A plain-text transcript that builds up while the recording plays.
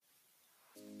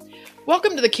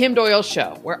Welcome to the Kim Doyle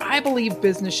Show, where I believe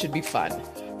business should be fun.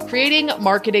 Creating,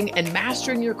 marketing, and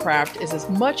mastering your craft is as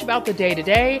much about the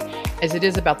day-to-day as it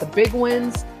is about the big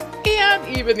wins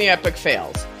and even the epic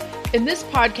fails. In this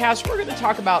podcast, we're going to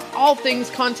talk about all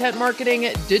things content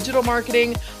marketing, digital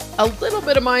marketing, a little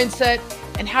bit of mindset,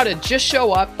 and how to just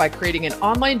show up by creating an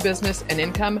online business and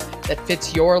income that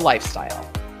fits your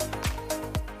lifestyle.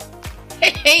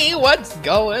 Hey, what's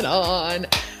going on?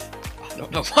 I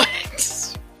don't know what.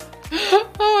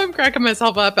 Oh, I'm cracking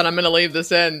myself up and I'm going to leave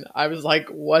this in. I was like,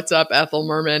 what's up, Ethel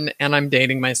Merman? And I'm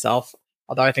dating myself.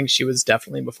 Although I think she was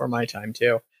definitely before my time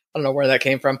too. I don't know where that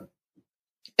came from.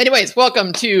 Anyways,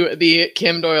 welcome to the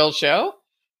Kim Doyle Show.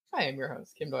 I am your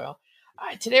host, Kim Doyle.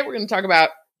 Today we're going to talk about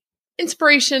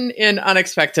inspiration in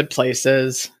unexpected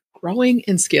places, growing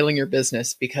and scaling your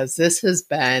business, because this has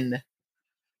been,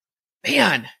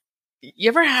 man, you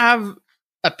ever have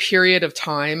a period of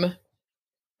time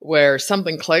where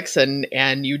something clicks and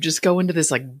you just go into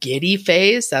this like giddy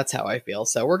phase? That's how I feel.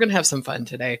 So we're going to have some fun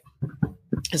today.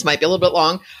 This might be a little bit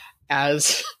long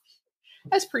as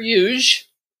per usual.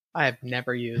 I have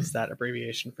never used that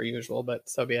abbreviation for usual, but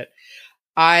so be it.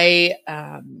 I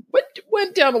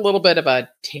went down a little bit of a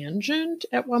tangent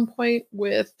at one point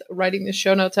with writing the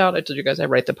show notes out. I told you guys I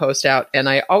write the post out, and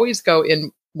I always go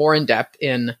in more in depth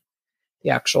in the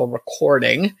actual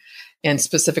recording. And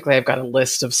specifically, I've got a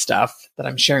list of stuff that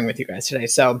I'm sharing with you guys today.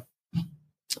 So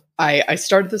I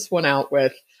started this one out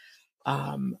with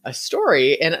a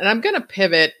story, and I'm going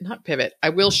to not pivot. I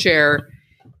will share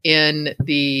I'm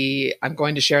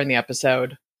going to share in the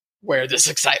episode where this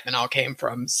excitement all came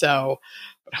from. So,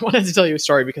 but I wanted to tell you a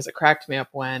story because it cracked me up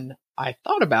when I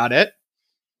thought about it.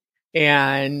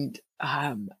 And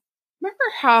remember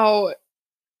how,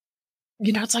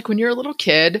 it's like when you're a little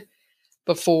kid,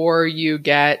 before you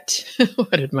get, what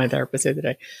did my therapist say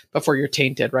today? Before you're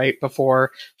tainted, right?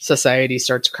 Before society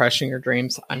starts crushing your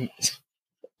dreams. I'm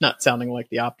not sounding like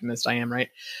the optimist I am, right?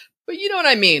 But you know what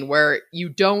I mean? Where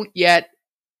you're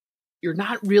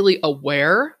not really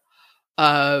aware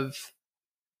of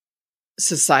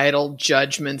societal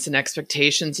judgments and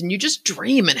expectations, and you just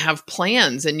dream and have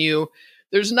plans, and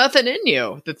there's nothing in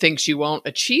you that thinks you won't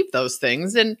achieve those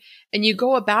things. And you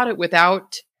go about it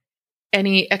without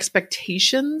any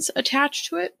expectations attached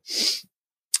to it.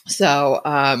 So,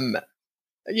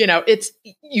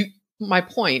 my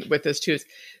point with this too is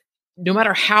no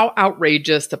matter how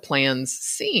outrageous the plans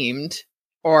seemed,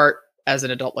 or as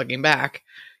an adult looking back,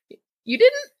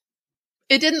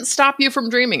 it didn't stop you from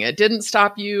dreaming. It didn't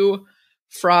stop you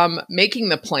from making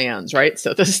the plans, right?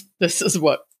 So this is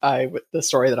the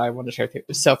story that I want to share with you. It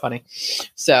was so funny.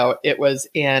 So it was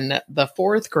in the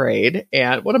 4th grade,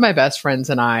 and one of my best friends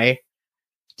and I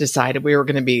decided we were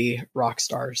going to be rock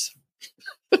stars,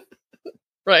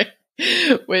 right?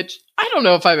 Which I don't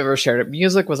know if I've ever shared it.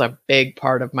 Music was a big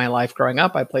part of my life growing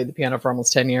up. I played the piano for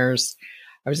almost 10 years.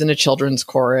 I was in a children's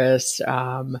chorus.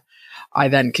 I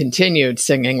then continued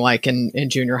singing like in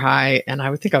junior high. And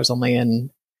I would think I was only in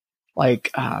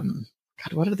like,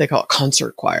 what did they call it?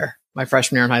 Concert choir my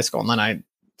freshman year in high school. And then I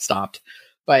stopped.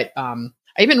 But I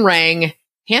even rang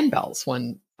handbells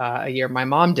a year. My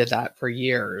mom did that for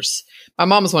years. My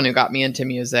mom was the one who got me into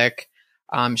music.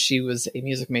 She was a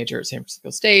music major at San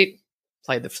Francisco State,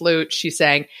 played the flute, she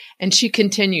sang, and she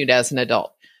continued as an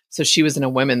adult. So she was in a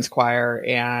women's choir,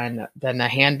 and then the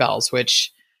handbells,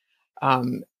 which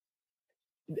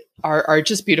are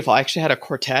just beautiful. I actually had a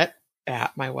quartet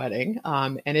at my wedding.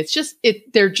 And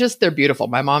they're beautiful.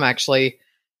 My mom actually,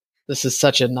 this is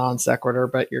such a non sequitur,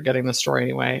 but you're getting the story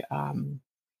anyway,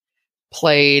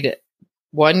 played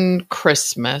one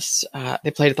Christmas,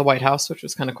 they played at the White House, which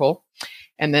was kind of cool.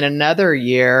 And then another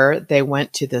year, they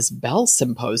went to this bell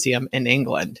symposium in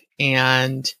England.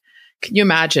 And can you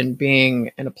imagine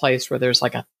being in a place where there's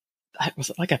like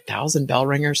 1,000 bell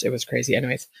ringers? It was crazy.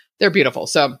 Anyways, they're beautiful.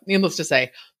 So needless to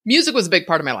say, music was a big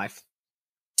part of my life.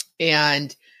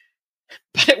 But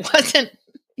it wasn't,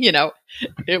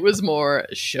 it was more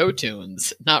show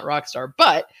tunes, not rock star.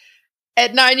 But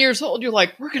at 9 years old, you're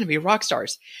like, we're going to be rock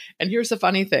stars. And here's the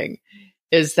funny thing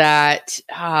is that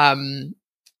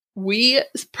we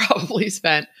probably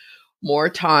spent more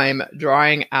time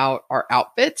drawing out our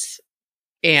outfits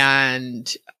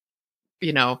and,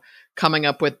 coming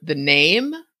up with the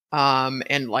name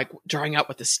and like drawing out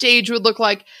what the stage would look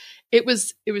like. It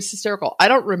was hysterical. I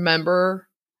don't remember,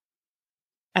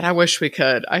 and I wish we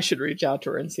could. I should reach out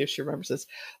to her and see if she remembers this.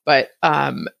 But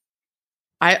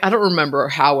I don't remember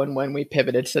how and when we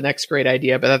pivoted to the next great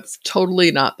idea, but that's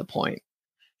totally not the point.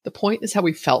 The point is how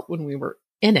we felt when we were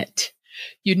in it.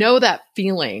 You know that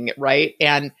feeling, right?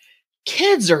 And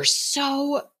kids are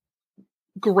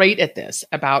great at this,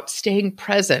 about staying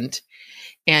present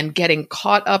and getting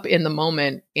caught up in the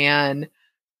moment and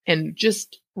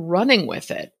just running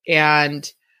with it.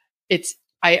 And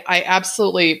I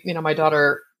absolutely, my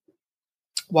daughter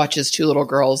watches two little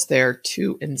girls. They're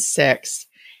 2 and 6.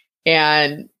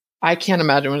 And I can't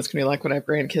imagine what it's going to be like when I have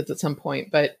grandkids at some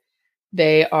point, but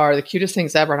they are the cutest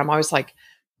things ever. And I'm always like,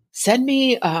 send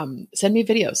me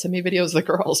videos of the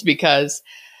girls, because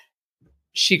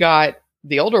she got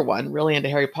the older one really into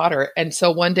Harry Potter. And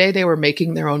so one day they were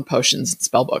making their own potions and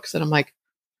spell books. And I'm like,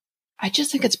 I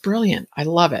just think it's brilliant. I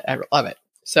love it. I love it.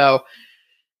 So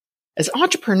as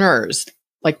entrepreneurs,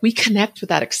 like, we connect with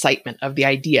that excitement of the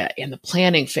idea and the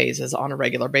planning phases on a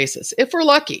regular basis, if we're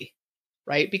lucky,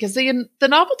 right? Because the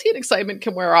novelty and excitement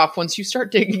can wear off once you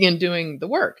start digging and doing the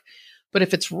work. But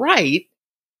if it's right,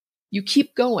 you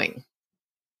keep going.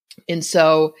 And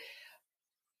so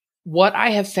what I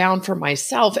have found for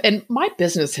myself, and my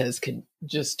business has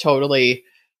just totally,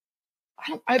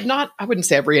 I wouldn't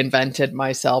say I've reinvented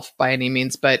myself by any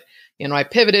means, but, I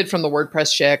pivoted from the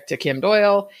WordPress chick to Kim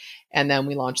Doyle, and then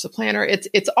we launched the planner.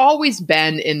 It's always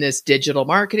been in this digital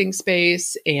marketing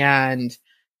space and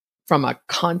from a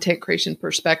content creation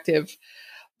perspective,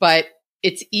 but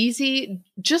it's easy,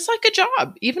 just like a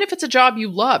job. Even if it's a job you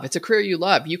love, it's a career you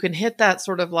love, you can hit that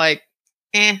sort of like,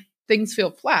 things feel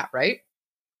flat, right?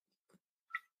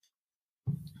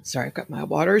 Sorry, I've got my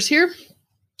waters here.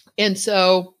 And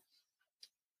so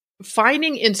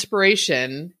finding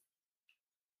inspiration,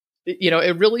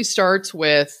 it really starts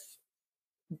with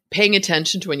paying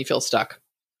attention to when you feel stuck.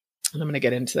 And I'm going to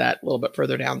get into that a little bit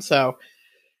further down. So,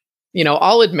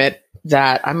 I'll admit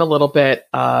that I'm a little bit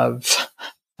of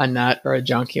a nut or a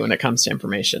junkie when it comes to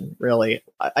information. Really.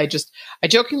 I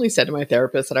jokingly said to my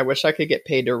therapist that I wish I could get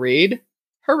paid to read.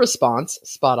 Her response,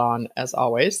 spot on as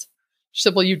always. She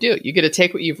said, well, you do. You get to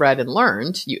take what you've read and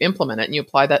learned, you implement it, and you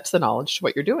apply that to the knowledge to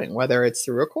what you're doing, whether it's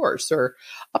through a course or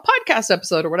a podcast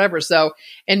episode or whatever. So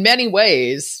in many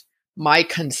ways, my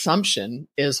consumption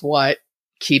is what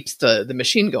keeps the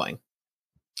machine going.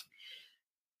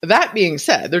 That being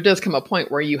said, there does come a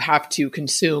point where you have to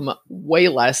consume way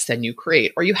less than you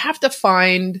create, or you have to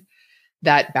find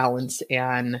that balance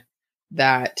and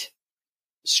that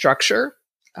structure,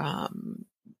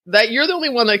 that you're the only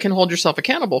one that can hold yourself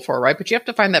accountable for, right? But you have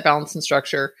to find that balance and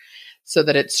structure so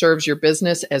that it serves your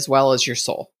business as well as your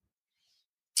soul.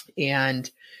 And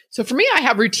so for me, I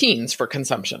have routines for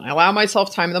consumption. I allow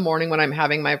myself time in the morning when I'm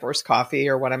having my first coffee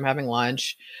or when I'm having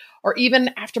lunch, or even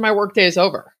after my workday is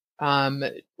over.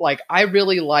 I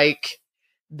really like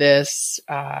this,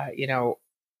 I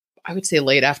would say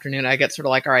late afternoon. I get sort of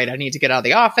like, all right, I need to get out of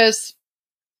the office.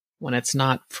 When it's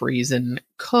not freezing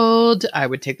cold, I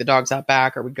would take the dogs out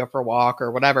back, or would go for a walk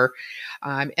or whatever.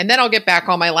 And then I'll get back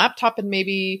on my laptop and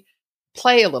maybe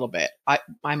play a little bit.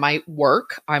 I might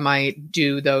work. I might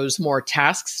do those more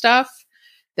task stuff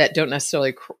that don't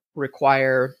necessarily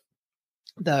require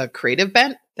the creative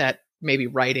bent that maybe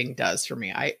writing does for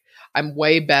me. I'm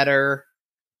way better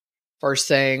first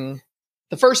thing,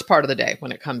 the first part of the day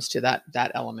when it comes to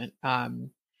that element.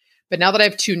 But now that I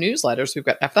have 2 newsletters, we've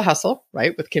got F the Hustle,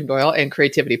 right, with Kim Doyle, and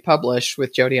Creativity Published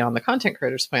with Jody on the Content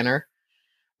Creators Planner,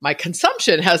 my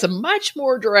consumption has a much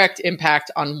more direct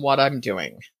impact on what I'm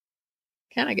doing.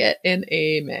 Can I get an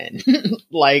amen?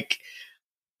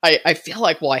 I feel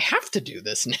like, well, I have to do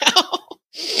this now.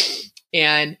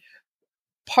 And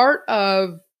part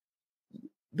of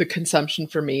the consumption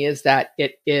for me is that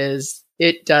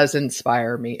it does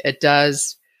inspire me. It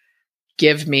does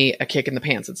give me a kick in the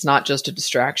pants. It's not just a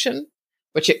distraction,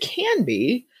 which it can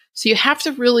be. So you have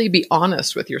to really be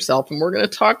honest with yourself. And we're going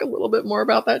to talk a little bit more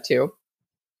about that too.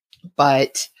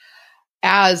 But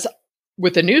as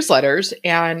with the newsletters,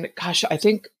 and gosh, I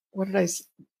think,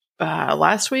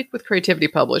 last week with Creativity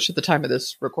Published at the time of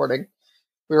this recording,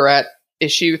 we were at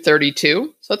issue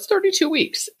 32. So that's 32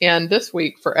 weeks. And this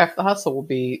week for F the Hustle will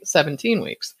be 17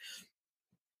 weeks.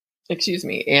 Excuse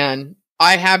me. And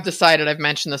I have decided, I've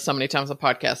mentioned this so many times on the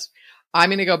podcast, I'm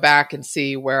going to go back and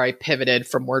see where I pivoted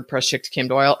from WordPress chick to Kim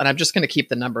Doyle, and I'm just going to keep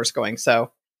the numbers going.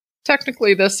 So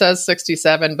technically this says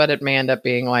 67, but it may end up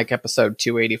being like episode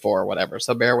 284 or whatever.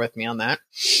 So bear with me on that.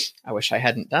 I wish I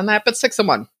hadn't done that, but 6 and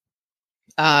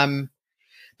 1.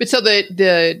 But so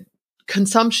the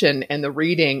consumption and the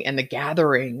reading and the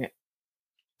gathering,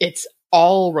 it's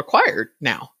all required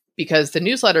now, because the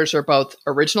newsletters are both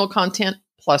original content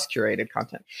plus curated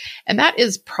content. And that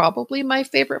is probably my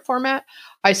favorite format.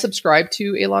 I subscribe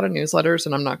to a lot of newsletters,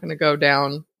 and I'm not going to go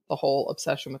down the whole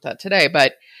obsession with that today,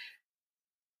 but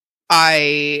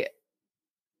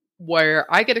where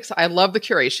I get excited, I love the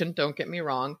curation, don't get me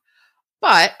wrong.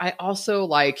 But I also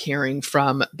like hearing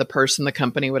from the person, the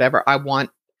company, whatever. I want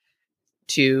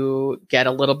to get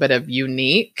a little bit of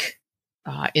unique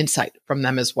insight from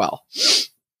them as well.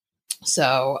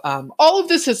 So all of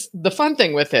this is the fun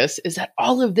thing with this is that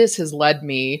all of this has led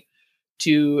me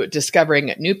to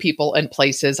discovering new people and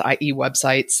places, i.e.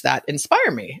 websites that inspire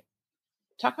me.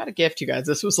 Talk about a gift, you guys.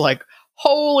 This was like,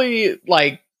 holy,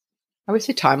 like, I would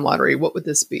say time lottery. What would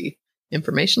this be?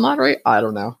 Information lottery? I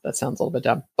don't know. That sounds a little bit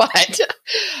dumb. But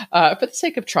for the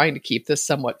sake of trying to keep this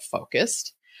somewhat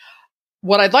focused,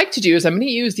 what I'd like to do is I'm going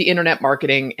to use the internet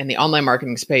marketing and the online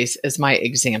marketing space as my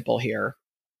example here.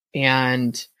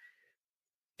 And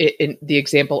the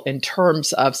example in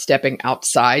terms of stepping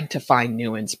outside to find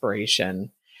new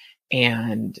inspiration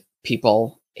and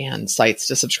people and sites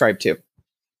to subscribe to.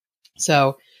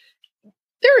 So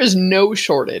there is no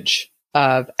shortage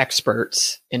of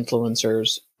experts,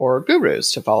 influencers, or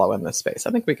gurus to follow in this space.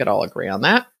 I think we could all agree on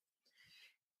that.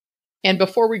 And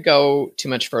before we go too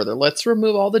much further, let's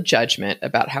remove all the judgment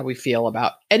about how we feel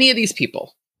about any of these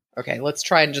people. Okay, let's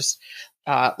try and just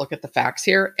look at the facts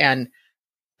here. And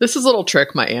this is a little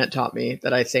trick my aunt taught me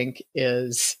that I think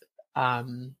is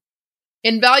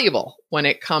invaluable when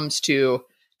it comes to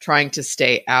trying to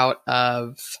stay out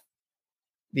of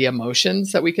the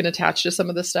emotions that we can attach to some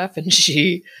of this stuff. And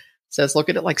she says, look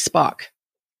at it like Spock.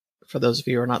 For those of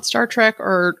you who are not Star Trek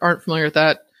or aren't familiar with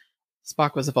that,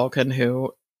 Spock was a Vulcan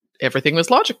who everything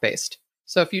was logic-based.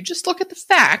 So if you just look at the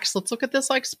facts, let's look at this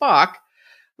like Spock,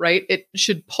 right? It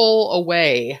should pull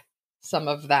away some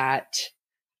of that,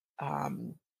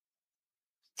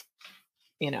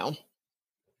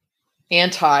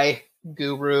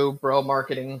 anti-guru bro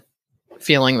marketing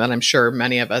feeling that I'm sure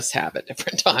many of us have at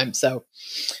different times. So,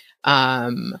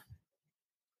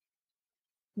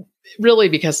 really,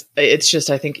 because it's just,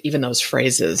 I think even those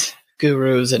phrases,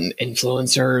 gurus and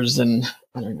influencers, and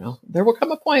I don't know, there will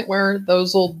come a point where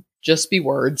those will just be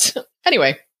words.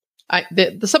 Anyway,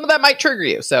 some of that might trigger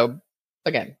you. So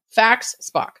again, facts,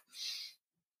 Spock.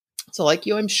 So like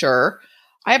you, I'm sure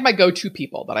I have my go-to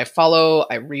people that I follow,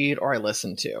 I read, or I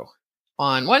listen to.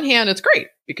 On one hand, it's great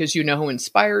because you know who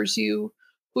inspires you,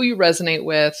 who you resonate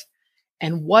with,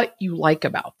 and what you like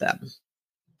about them.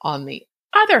 On the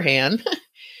other hand,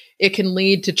 it can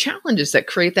lead to challenges that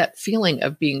create that feeling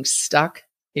of being stuck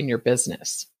in your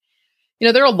business.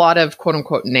 There are a lot of quote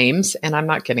unquote names, and I'm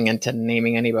not getting into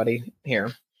naming anybody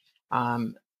here.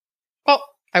 Well,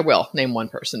 I will name one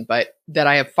person, but that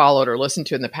I have followed or listened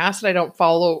to in the past that I don't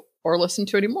follow or listen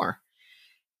to anymore.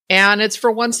 And it's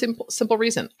for one simple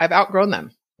reason. I've outgrown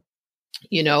them.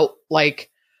 Like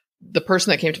the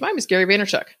person that came to mind was Gary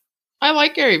Vaynerchuk. I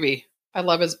like Gary V. I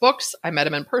love his books. I met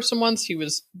him in person once. He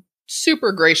was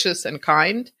super gracious and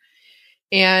kind.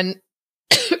 And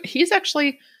he's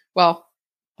actually, well,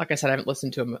 like I said, I haven't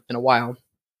listened to him in a while,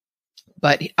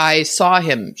 but I saw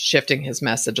him shifting his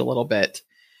message a little bit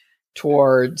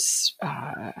towards,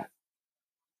 I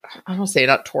don't want to say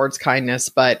not towards kindness,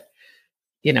 but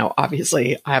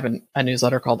obviously I have a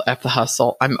newsletter called F the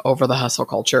Hustle. I'm over the hustle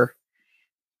culture.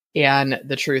 And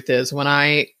the truth is when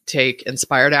I take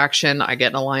inspired action, I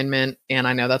get in alignment. And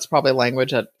I know that's probably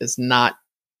language that is not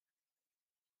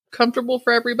comfortable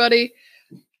for everybody,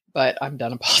 but I'm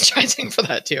done apologizing for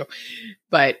that too.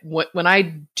 But when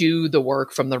I do the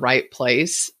work from the right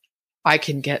place, I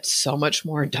can get so much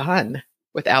more done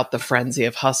without the frenzy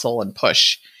of hustle and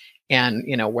push and,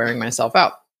 wearing myself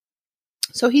out.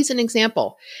 So he's an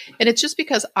example. And it's just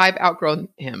because I've outgrown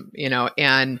him,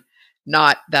 and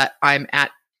not that I'm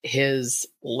at his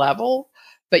level,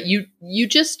 but you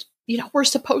just, we're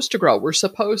supposed to grow. We're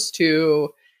supposed to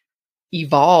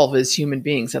evolve as human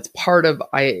beings. That's part of,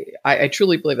 I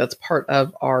truly believe that's part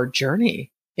of our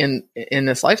journey in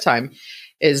this lifetime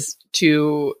is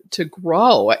to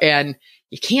grow. And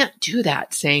you can't do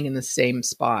that staying in the same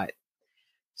spot.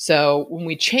 So when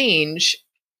we change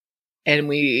and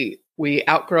we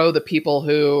outgrow the people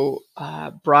who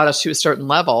brought us to a certain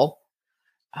level,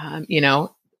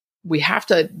 we have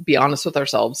to be honest with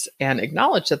ourselves and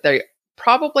acknowledge that they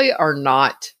probably are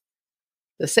not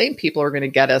the same people who are going to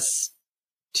get us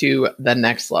to the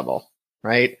next level,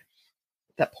 right?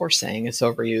 That poor saying is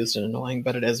overused and annoying,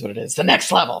 but it is what it is. The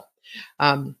next level.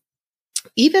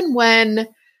 Even when,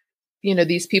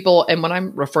 these people, and when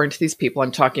I'm referring to these people,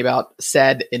 I'm talking about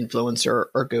said influencer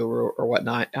or guru or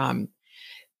whatnot.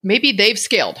 Maybe they've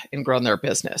scaled and grown their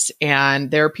business.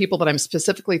 And there are people that I'm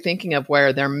specifically thinking of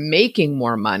where they're making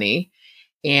more money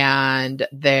and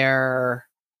they're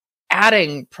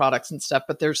adding products and stuff,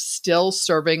 but they're still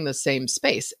serving the same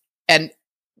space. And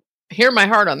hear my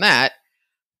heart on that.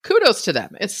 Kudos to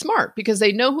them. It's smart because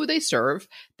they know who they serve.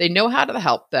 They know how to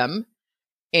help them.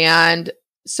 And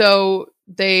so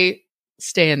they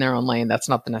stay in their own lane. That's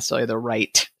not necessarily the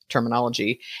right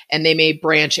terminology. And they may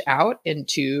branch out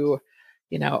into,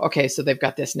 okay, so they've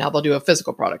got this. Now they'll do a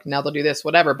physical product. Now they'll do this,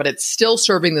 whatever, but it's still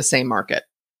serving the same market.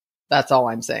 That's all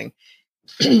I'm saying.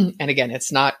 And again,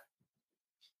 there's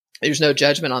no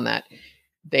judgment on that.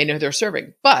 They know they're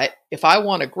serving. But if I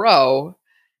want to grow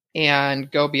and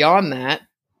go beyond that,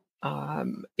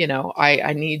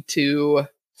 I need to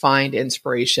find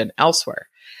inspiration elsewhere.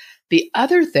 The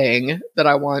other thing that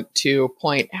I want to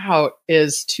point out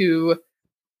is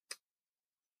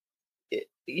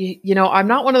I'm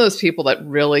not one of those people that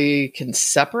really can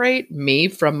separate me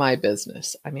from my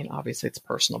business. I mean, obviously it's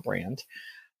personal brand,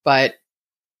 but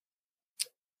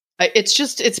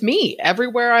it's me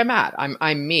everywhere I'm at.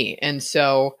 I'm me. And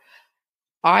so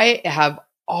I have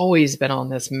always been on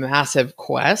this massive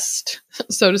quest,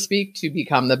 so to speak, to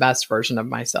become the best version of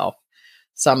myself.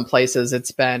 Some places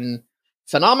it's been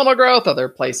phenomenal growth. Other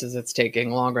places it's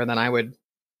taking longer than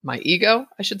my ego,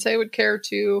 I should say, would care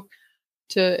to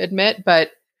admit.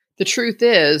 But the truth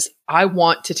is, I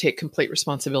want to take complete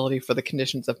responsibility for the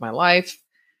conditions of my life,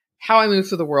 how I move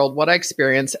through the world, what I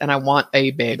experience, and I want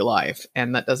a big life.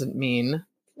 And that doesn't mean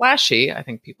flashy. I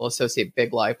think people associate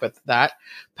big life with that,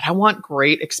 but I want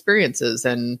great experiences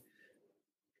and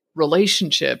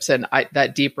relationships and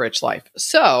that deep, rich life.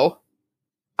 So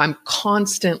I'm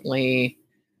constantly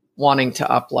wanting to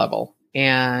up level.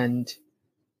 And,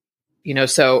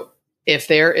 so if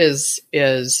there is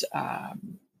a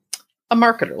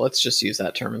marketer, let's just use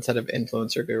that term instead of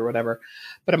influencer guru or whatever,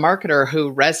 but a marketer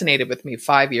who resonated with me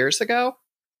 5 years ago,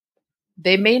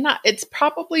 they may not, it's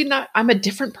probably not, I'm a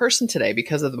different person today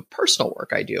because of the personal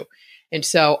work I do. And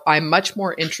so I'm much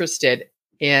more interested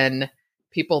in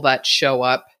people that show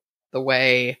up the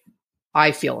way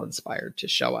I feel inspired to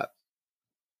show up.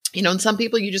 And some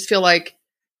people you just feel like,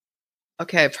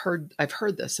 okay, I've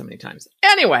heard this so many times.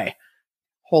 Anyway,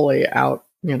 wholly out,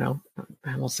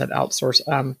 I almost said outsource,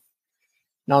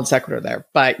 non sequitur there,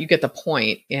 but you get the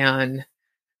point. And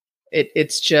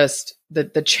it's just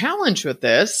the challenge with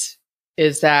this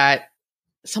is that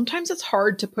sometimes it's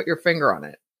hard to put your finger on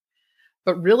it.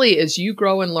 But really, as you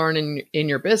grow and learn in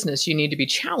your business, you need to be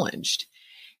challenged.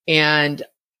 And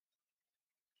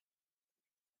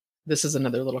this is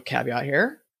another little caveat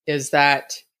here, is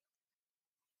that,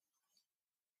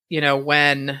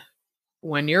 when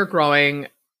you're growing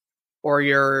or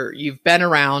you've been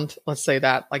around, let's say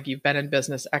that, like you've been in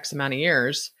business X amount of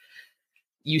years,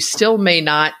 you still may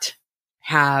not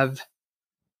have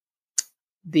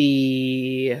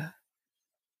you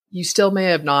still may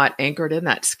have not anchored in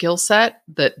that skill set,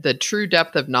 the true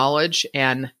depth of knowledge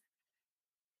and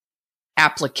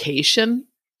application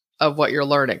of what you're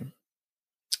learning.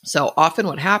 So often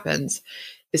what happens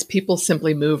is people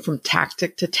simply move from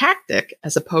tactic to tactic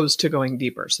as opposed to going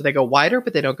deeper. So they go wider,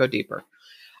 but they don't go deeper.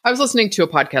 I was listening to a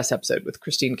podcast episode with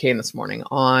Christine Kane this morning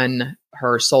on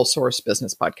her Soul Source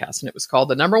Business podcast, and it was called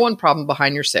The Number One Problem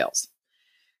Behind Your Sales.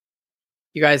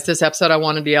 You guys, this episode I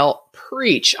wanted to yell,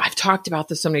 preach. I've talked about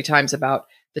this so many times about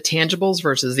the tangibles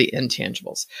versus the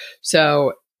intangibles.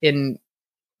 So in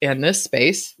this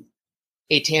space,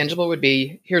 a tangible would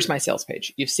be, here's my sales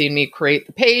page. You've seen me create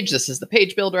the page. This is the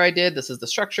page builder I did. This is the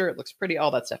structure. It looks pretty,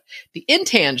 all that stuff. The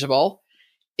intangible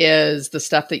is the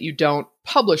stuff that you don't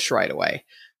publish right away.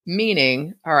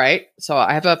 Meaning, all right, so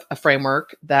I have a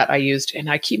framework that I used, and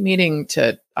I keep meaning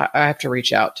I have to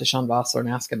reach out to Sean Vossler and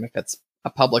ask him if it's a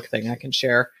public thing I can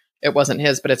share. It wasn't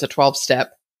his, but it's a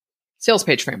 12-step sales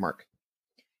page framework.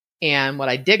 And what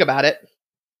I dig about it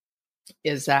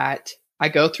is that I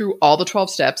go through all the 12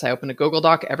 steps. I open a Google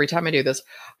Doc every time I do this.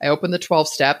 I open the 12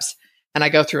 steps and I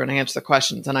go through and I answer the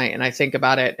questions and I think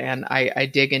about it and I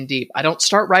dig in deep. I don't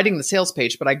start writing the sales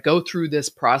page, but I go through this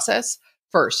process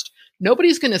first.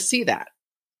 Nobody's going to see that,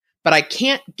 but I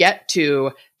can't get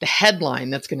to the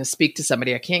headline that's going to speak to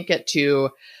somebody. I can't get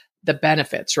to the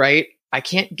benefits, right? I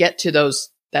can't get to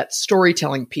that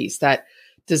storytelling piece. That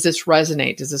does this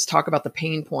resonate? Does this talk about the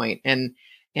pain point? And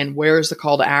where's the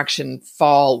call to action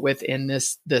fall within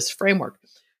this framework?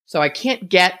 So I can't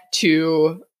get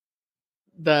to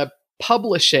the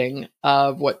publishing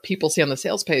of what people see on the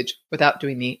sales page without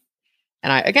doing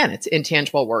it's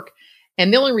intangible work.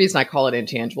 And the only reason I call it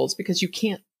intangible is because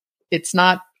it's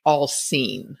not all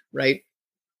seen, right?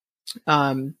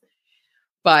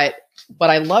 But what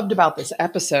I loved about this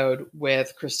episode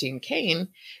with Christine Kane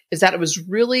is that it was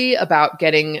really about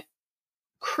getting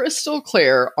crystal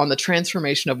clear on the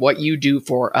transformation of what you do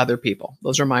for other people.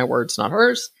 Those are my words, not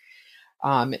hers.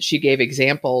 She gave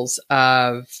examples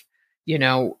of,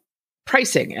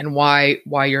 pricing and why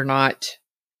you're not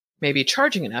maybe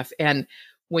charging enough. And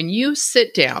when you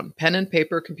sit down, pen and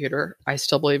paper, computer, I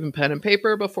still believe in pen and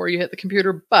paper before you hit the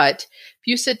computer. But if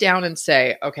you sit down and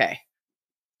say, okay,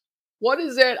 what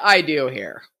is it I do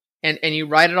here? And you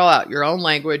write it all out, your own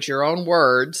language, your own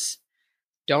words.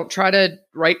 Don't try to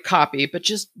write copy, but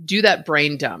just do that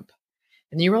brain dump.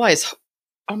 And you realize,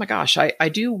 oh my gosh, I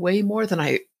do way more than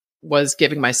I was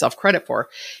giving myself credit for.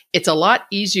 It's a lot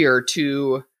easier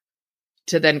to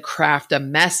then craft a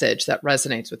message that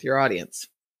resonates with your audience.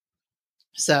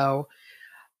 So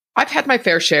I've had my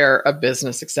fair share of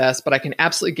business success, but I can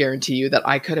absolutely guarantee you that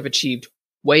I could have achieved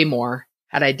way more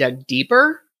had I dug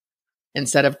deeper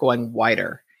instead of going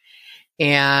wider.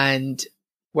 And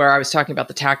where I was talking about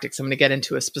the tactics, I'm going to get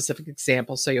into a specific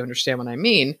example so you understand what I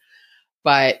mean.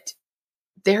 But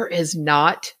there is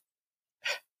not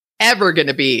ever going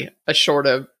to be a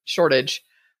shortage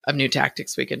of new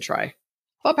tactics we can try.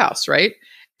 Clubhouse, right?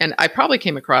 And I probably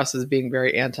came across as being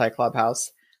very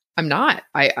anti-Clubhouse. I'm not.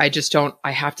 I just don't.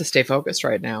 I have to stay focused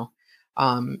right now.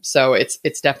 So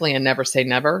it's definitely a never say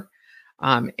never.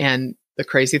 And the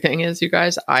crazy thing is, you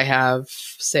guys, I have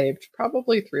saved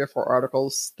probably 3 or 4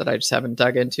 articles that I just haven't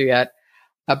dug into yet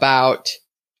about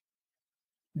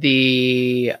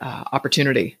the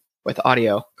opportunity with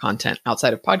audio content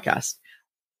outside of podcast,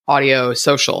 audio,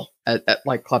 social,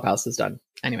 like Clubhouse has done.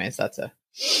 Anyways, that's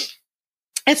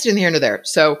in here and there.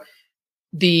 So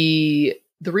the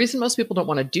reason most people don't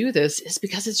want to do this is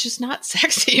because it's just not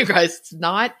sexy, you guys. It's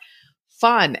not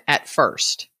fun at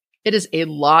first. It is a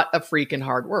lot of freaking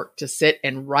hard work to sit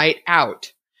and write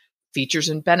out features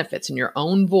and benefits in your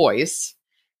own voice,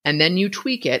 and then you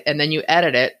tweak it, and then you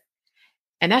edit it.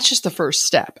 And that's just the first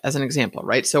step, as an example,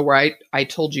 right? So where I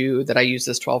told you that I use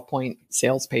this 12-point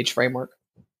sales page framework,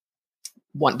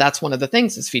 that's one of the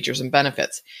things is features and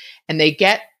benefits. And I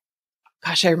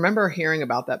remember hearing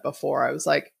about that before. I was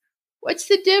like, what's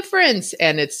the difference?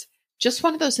 And it's just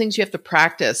one of those things you have to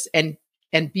practice and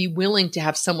be willing to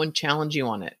have someone challenge you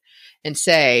on it and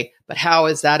say, but how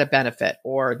is that a benefit?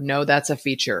 Or no, that's a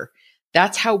feature.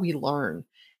 That's how we learn.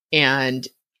 And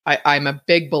I'm a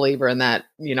big believer in that.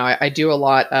 You know, I do a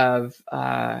lot of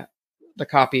the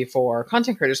copy for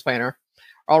Content Creators Planner.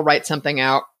 I'll write something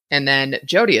out, and then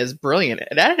Jody is brilliant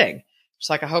at editing. She's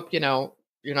like, I hope, you're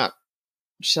not,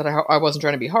 she said, I wasn't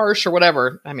trying to be harsh or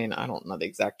whatever. I mean, I don't know the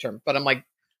exact term, but I'm like,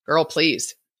 girl,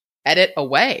 please edit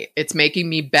away. It's making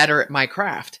me better at my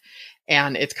craft.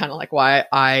 And it's kind of like why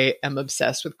I am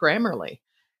obsessed with Grammarly.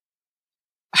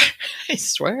 I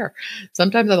swear.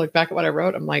 Sometimes I look back at what I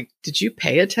wrote. I'm like, did you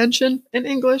pay attention in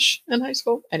English in high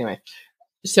school? Anyway,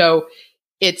 so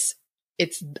it's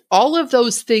all of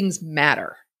those things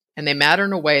matter, and they matter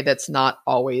in a way that's not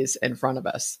always in front of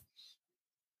us.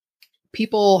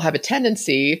 People have a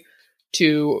tendency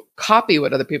to copy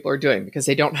what other people are doing because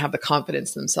they don't have the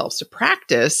confidence themselves to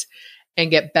practice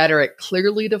and get better at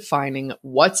clearly defining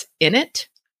what's in it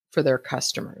for their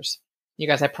customers. You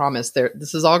guys, I promise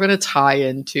this is all going to tie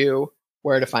into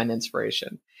where to find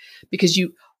inspiration, because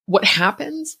what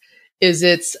happens is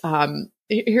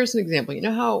here's an example. You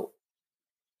know how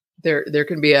there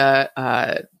can be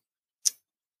God,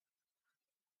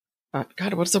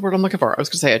 what's the word I'm looking for? I was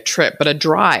going to say a trip, but a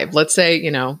drive. Let's say,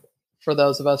 for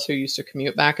those of us who used to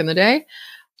commute back in the day, I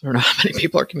don't know how many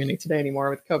people are commuting today anymore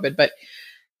with COVID, but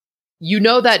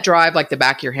that drive like the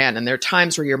back of your hand. And there are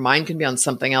times where your mind can be on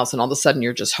something else, and all of a sudden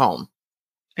you're just home.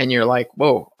 And you're like,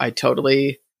 whoa,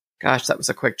 gosh, that was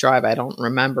a quick drive. I don't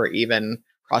remember even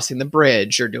crossing the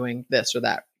bridge or doing this or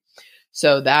that.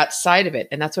 So that side of it.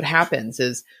 And that's what happens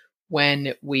is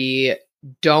when we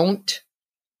don't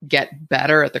get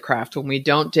better at the craft, when we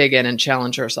don't dig in and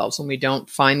challenge ourselves, when we don't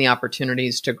find the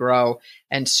opportunities to grow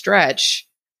and stretch,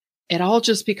 it all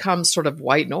just becomes sort of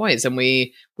white noise. And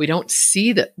we don't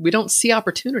see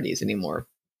opportunities anymore.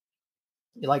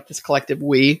 You like this collective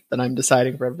we that I'm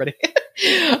deciding for everybody.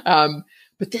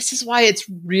 But this is why it's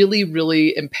really,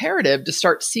 really imperative to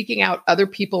start seeking out other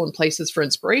people and places for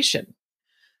inspiration.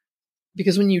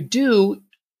 Because when you do,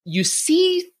 you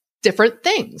see different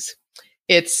things.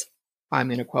 I'm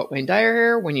going to quote Wayne Dyer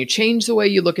here, when you change the way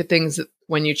you look at things,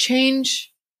 when you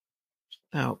change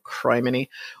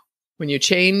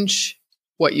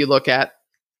what you look at,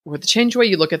 change the way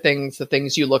you look at things, the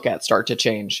things you look at start to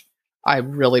change. I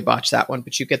really botched that one,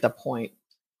 but you get the point.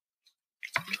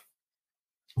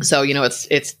 So,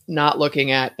 it's not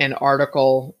looking at an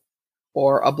article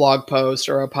or a blog post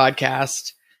or a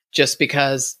podcast just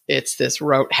because it's this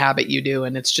rote habit you do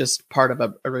and it's just part of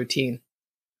a routine.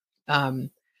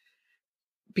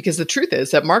 Because the truth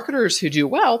is that marketers who do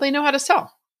well, they know how to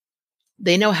sell.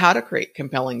 They know how to create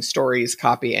compelling stories,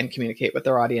 copy, and communicate with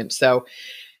their audience. So,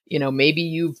 Maybe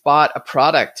you've bought a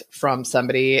product from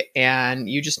somebody and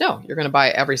you just know you're going to buy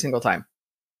it every single time.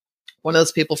 One of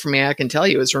those people for me, I can tell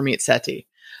you, is Ramit Sethi.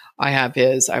 I have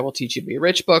his I Will Teach You to Be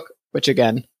Rich book, which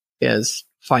again is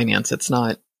finance. It's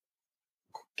not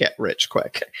get rich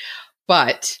quick.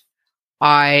 But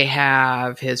I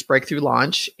have his breakthrough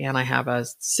launch, and I have a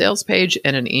sales page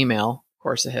and an email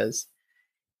course of his.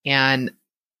 And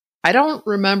I don't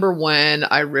remember when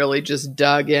I really just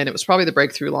dug in. It was probably the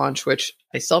breakthrough launch, which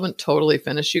I still haven't totally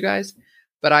finished, you guys.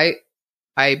 But I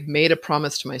made a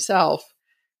promise to myself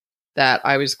that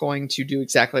I was going to do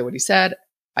exactly what he said.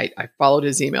 I followed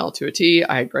his email to a T.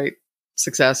 I had great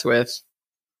success with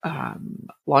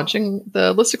launching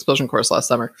the List Explosion course last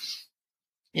summer.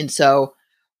 And so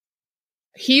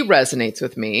he resonates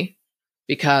with me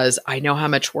because I know how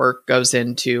much work goes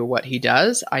into what he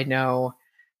does. I know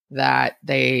that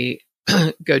they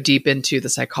go deep into the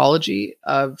psychology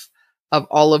of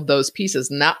all of those pieces.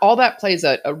 And that all that plays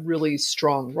a really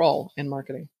strong role in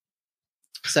marketing.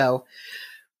 So,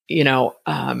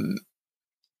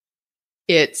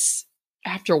 it's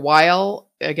after a while,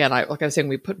 again, like I was saying,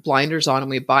 we put blinders on and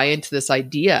we buy into this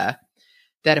idea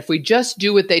that if we just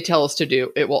do what they tell us to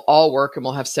do, it will all work and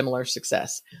we'll have similar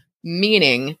success.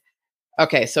 Meaning,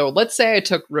 okay, so let's say I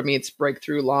took Ramit's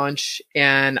breakthrough launch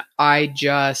and I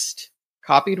just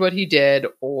copied what he did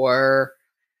or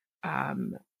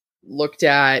looked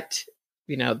at,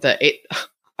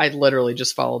 I literally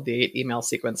just followed the 8 email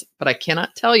sequence, but I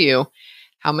cannot tell you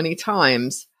how many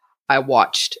times I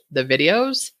watched the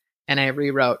videos and I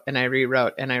rewrote and I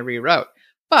rewrote and I rewrote.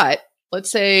 But let's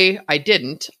say I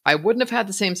didn't, I wouldn't have had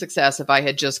the same success if I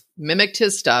had just mimicked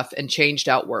his stuff and changed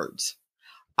out words.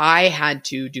 I had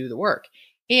to do the work.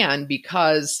 And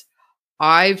because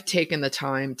I've taken the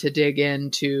time to dig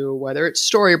into whether it's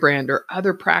StoryBrand or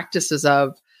other practices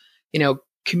of,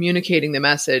 communicating the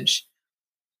message,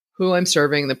 who I'm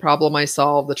serving, the problem I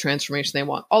solve, the transformation they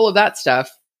want, all of that stuff,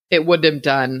 it wouldn't have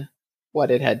done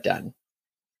what it had done.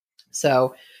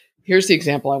 So here's the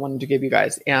example I wanted to give you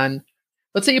guys. And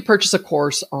let's say you purchase a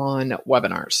course on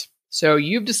webinars. So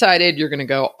you've decided you're going to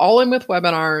go all in with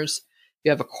webinars. You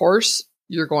have a course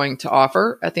you're going to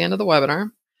offer at the end of the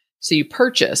webinar. So you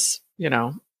purchase,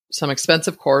 some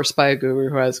expensive course by a guru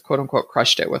who has quote unquote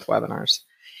crushed it with webinars.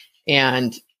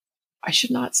 And I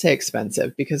should not say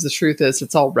expensive because the truth is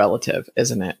it's all relative,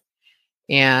 isn't it?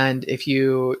 And if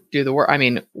you do the work,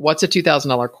 what's a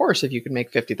 $2,000 course if you can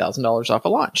make $50,000 off a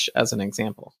launch, as an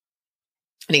example?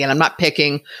 And again, I'm not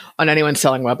picking on anyone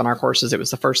selling webinar courses. It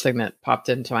was the first thing that popped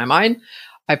into my mind.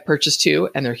 I've purchased 2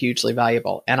 and they're hugely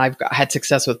valuable. And I've had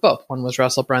success with both. One was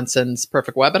Russell Brunson's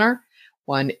Perfect Webinar.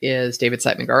 One is David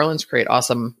Siteman Garland's Create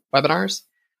Awesome Webinars.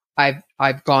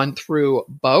 I've gone through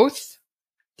both.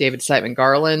 David Siteman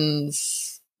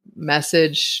Garland's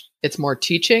message, it's more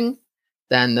teaching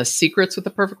than the secrets with the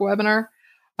perfect webinar.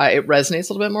 It resonates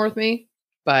a little bit more with me,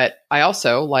 but I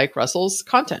also like Russell's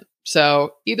content.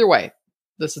 So either way,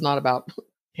 this is not about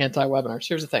anti-webinars.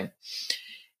 Here's the thing.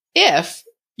 If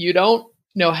you don't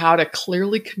know how to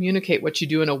clearly communicate what you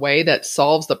do in a way that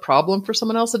solves the problem for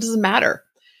someone else, it doesn't matter.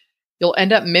 You'll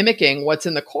end up mimicking what's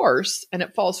in the course and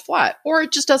it falls flat, or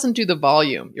it just doesn't do the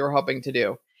volume you're hoping to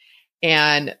do.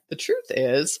 And the truth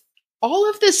is, all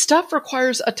of this stuff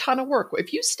requires a ton of work.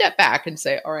 If you step back and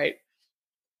say, all right,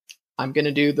 I'm going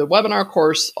to do the webinar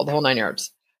course, all the whole 9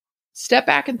 yards. Step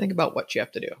back and think about what you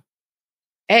have to do.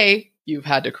 A, you've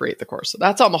had to create the course. So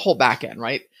that's on the whole back end,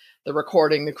 right? The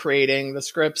recording, the creating, the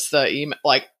scripts, the email,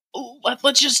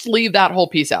 let's just leave that whole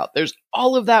piece out. There's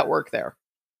all of that work there.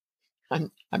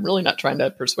 I'm really not trying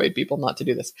to persuade people not to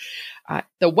do this.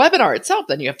 The webinar itself,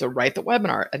 then you have to write the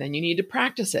webinar and then you need to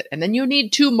practice it. And then you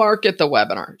need to market the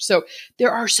webinar. So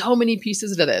there are so many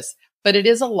pieces to this, but it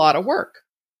is a lot of work.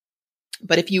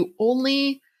 But if you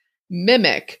only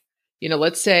mimic,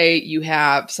 let's say you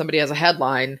have somebody has a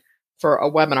headline for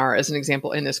a webinar as an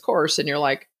example in this course, and you're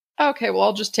like, okay, well,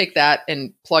 I'll just take that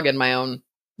and plug in my own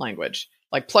language,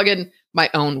 like plug in my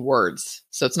own words.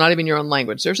 So it's not even your own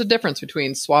language. There's a difference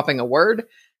between swapping a word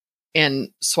and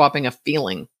swapping a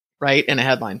feeling, right? In a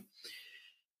headline.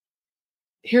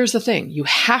 Here's the thing. You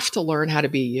have to learn how to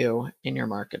be you in your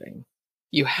marketing.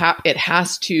 It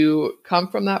has to come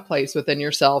from that place within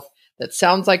yourself that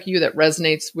sounds like you, that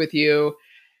resonates with you,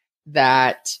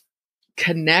 that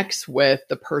connects with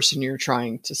the person you're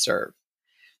trying to serve.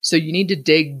 So you need to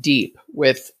dig deep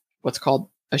with what's called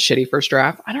a shitty first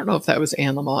draft. I don't know if that was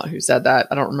Anne Lamott who said that.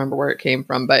 I don't remember where it came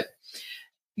from, but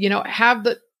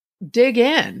dig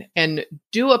in and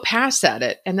do a pass at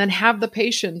it and then have the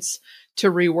patience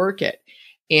to rework it.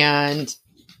 And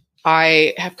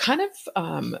I have kind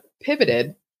of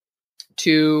pivoted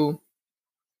to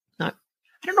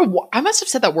I don't know what, I must have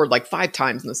said that word like 5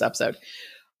 times in this episode,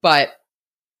 but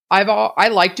I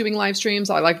like doing live streams.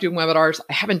 I like doing webinars.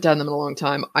 I haven't done them in a long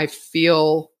time. I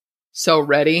feel so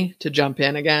ready to jump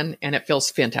in again, and it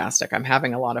feels fantastic. I'm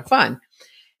having a lot of fun.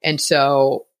 And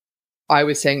so I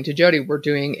was saying to Jody,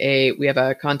 we have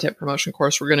a content promotion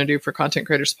course we're going to do for Content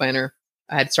Creators Planner.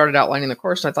 I had started outlining the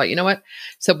course, and I thought, you know what?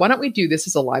 So why don't we do this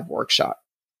as a live workshop?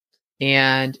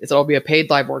 And it'll be a paid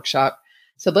live workshop.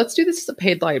 So let's do this as a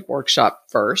paid live workshop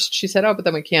first. She said, oh, but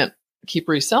then we can't keep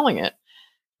reselling it,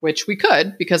 which we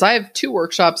could, because I have 2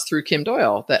 workshops through Kim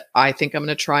Doyle that I think I'm going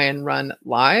to try and run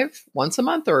live once a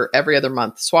month or every other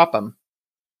month, swap them.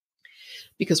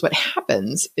 Because what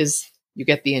happens is you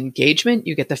get the engagement,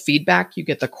 you get the feedback, you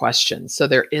get the questions. So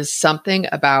there is something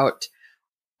about,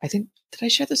 I think, did I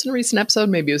share this in a recent episode?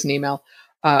 Maybe it was an email.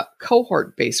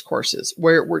 Cohort-based courses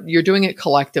where you're doing it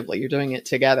collectively, you're doing it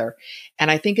together. And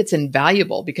I think it's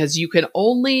invaluable because you can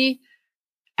only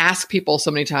ask people so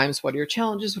many times, what are your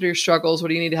challenges? What are your struggles? What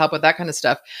do you need help with? That kind of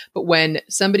stuff. But when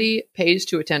somebody pays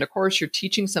to attend a course, you're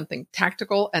teaching something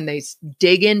tactical and they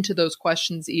dig into those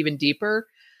questions even deeper.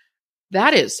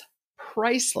 That is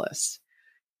priceless.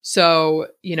 So,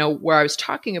 where I was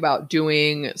talking about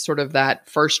doing sort of that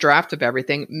first draft of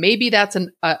everything, maybe that's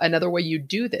another way you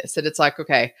do this. And it's like,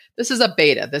 okay, this is a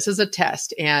beta, this is a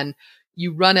test, and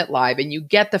you run it live and you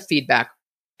get the feedback.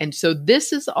 And so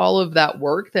this is all of that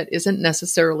work that isn't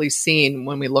necessarily seen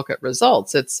when we look at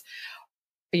results. It's,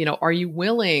 are you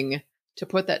willing to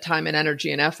put that time and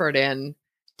energy and effort in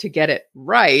to get it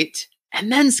right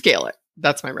and then scale it?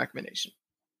 That's my recommendation.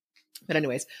 But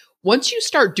anyways, once you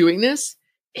start doing this,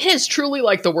 it is truly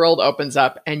like the world opens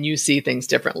up and you see things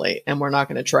differently. And we're not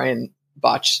going to try and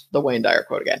botch the Wayne Dyer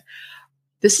quote again.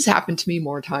 This has happened to me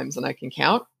more times than I can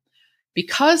count.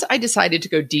 Because I decided to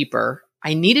go deeper,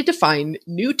 I needed to find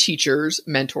new teachers,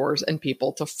 mentors, and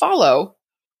people to follow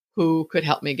who could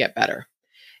help me get better.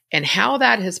 And how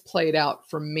that has played out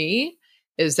for me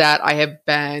is that I have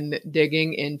been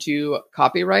digging into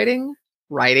copywriting,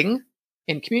 writing,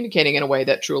 and communicating in a way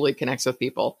that truly connects with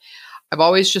people. I've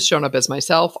always just shown up as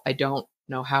myself. I don't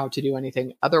know how to do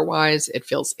anything otherwise. It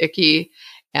feels icky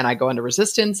and I go into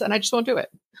resistance and I just won't do it.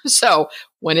 So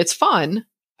when it's fun,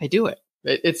 I do it.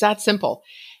 It's that simple.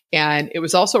 And it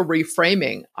was also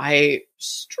reframing. I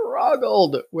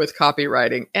struggled with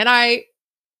copywriting and I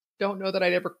don't know that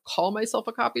I'd ever call myself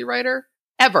a copywriter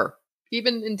ever,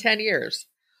 even in 10 years.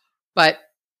 But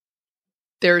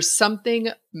there's something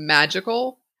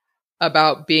magical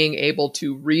about being able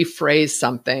to rephrase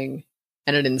something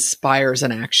and it inspires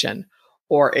an action,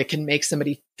 or it can make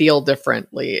somebody feel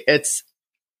differently. It's,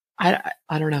 I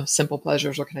don't know, simple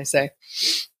pleasures. What can I say?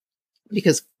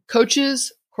 Because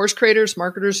coaches, course creators,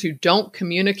 marketers who don't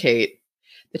communicate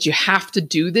that you have to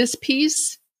do this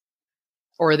piece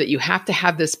or that you have to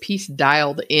have this piece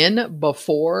dialed in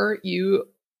before you,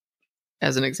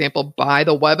 as an example, buy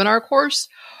the webinar course,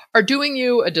 are doing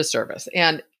you a disservice.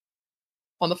 And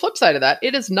on the flip side of that,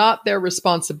 it is not their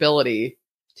responsibility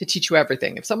to teach you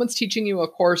everything. If someone's teaching you a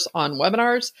course on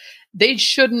webinars, they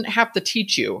shouldn't have to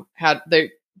teach you how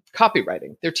they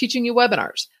copywriting. They're teaching you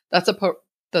webinars. That's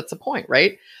a point,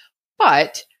 right?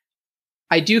 But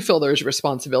I do feel there's a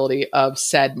responsibility of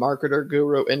said marketer,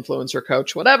 guru, influencer,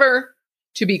 coach, whatever,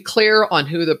 to be clear on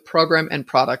who the program and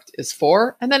product is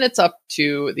for. And then it's up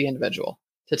to the individual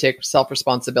to take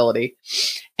self-responsibility.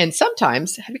 And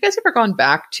sometimes, have you guys ever gone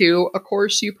back to a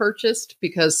course you purchased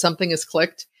because something has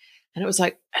clicked and it was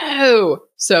like, oh,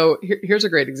 so here's a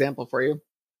great example for you.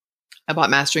 I bought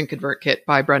Mastering ConvertKit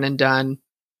by Brennan Dunn,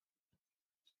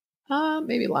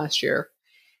 maybe last year.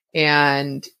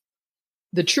 And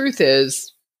the truth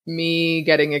is, me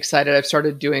getting excited, I've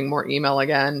started doing more email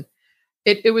again.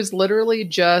 It was literally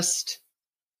just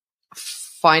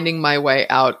finding my way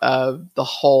out of the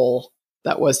hole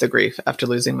that was the grief after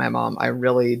losing my mom. I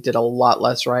really did a lot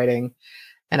less writing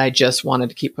and I just wanted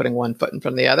to keep putting one foot in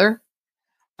front of the other.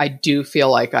 I do feel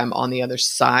like I'm on the other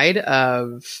side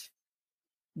of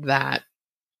that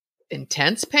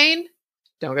intense pain.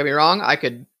 Don't get me wrong. I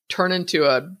could turn into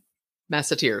a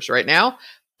mess of tears right now,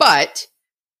 but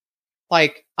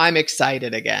like I'm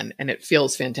excited again and it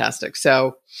feels fantastic.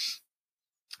 So,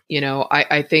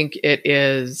 I think it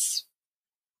is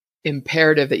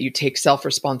imperative that you take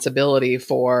self-responsibility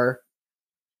for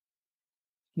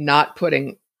not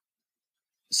putting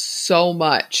so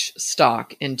much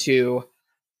stock into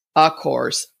a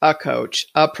course, a coach,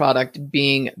 a product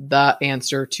being the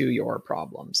answer to your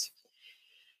problems.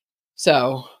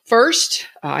 So first,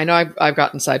 I know I've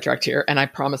gotten sidetracked here, and I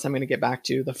promise I'm going to get back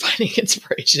to the finding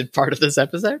inspiration part of this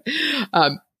episode.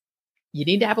 You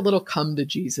need to have a little come to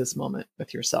Jesus moment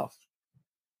with yourself.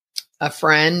 A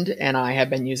friend and I have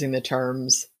been using the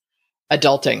terms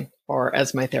adulting, or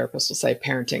as my therapist will say,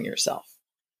 parenting yourself.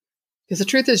 Because the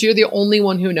truth is, you're the only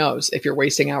one who knows if you're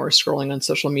wasting hours scrolling on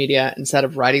social media instead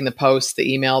of writing the post,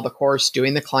 the email, the course,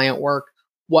 doing the client work,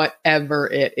 whatever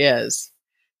it is.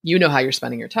 You know how you're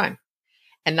spending your time.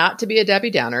 And not to be a Debbie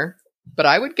Downer, but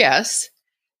I would guess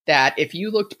that if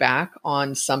you looked back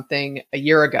on something a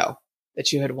year ago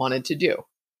that you had wanted to do,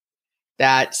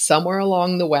 that somewhere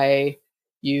along the way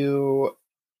you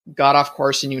got off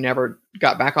course and you never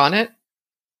got back on it,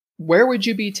 where would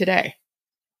you be today?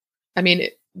 I mean,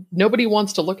 nobody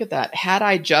wants to look at that. Had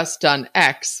I just done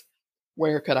X,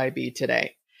 where could I be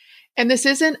today? And this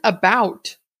isn't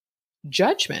about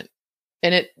judgment.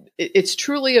 And it's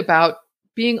truly about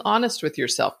being honest with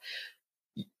yourself.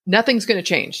 Nothing's going to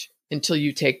change until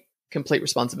you take complete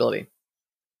responsibility.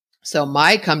 So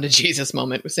my come to Jesus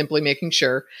moment was simply making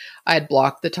sure I had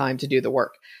blocked the time to do the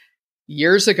work.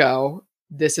 Years ago,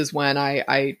 this is when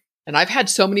and I've had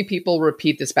so many people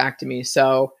repeat this back to me,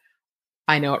 so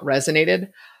I know it resonated.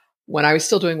 When I was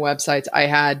still doing websites, I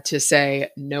had to say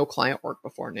no client work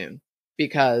before noon,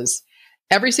 because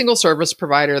every single service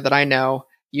provider that I know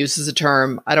uses the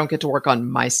term, I don't get to work on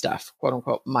my stuff, quote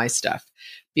unquote, my stuff,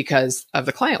 because of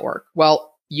the client work.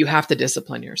 Well, you have to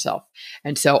discipline yourself.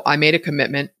 And so I made a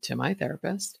commitment to my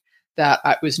therapist that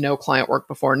it was no client work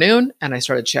before noon. And I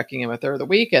started checking in with her the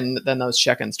week. And then those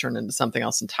check-ins turned into something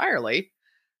else entirely.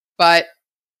 But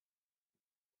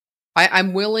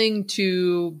I'm willing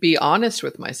to be honest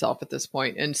with myself at this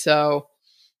point. And so,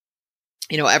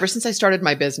 ever since I started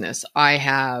my business,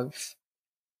 I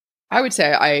would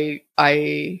say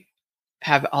I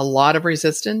have a lot of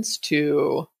resistance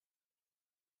to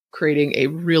creating a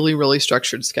really, really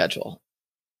structured schedule.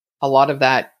 A lot of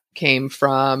that came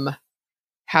from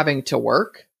having to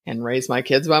work and raise my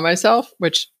kids by myself,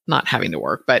 which not having to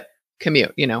work, but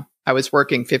commute. I was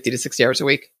working 50 to 60 hours a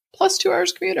week plus 2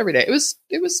 hours commute every day. It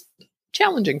was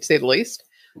challenging, to say the least.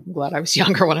 I'm glad I was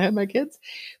younger when I had my kids.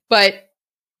 But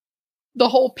the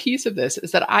whole piece of this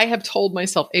is that I have told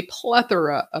myself a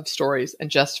plethora of stories and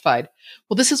justified,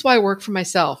 well, this is why I work for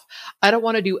myself. I don't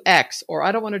want to do X, or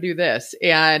I don't want to do this.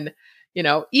 And,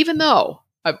 even though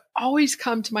I've always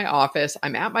come to my office,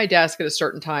 I'm at my desk at a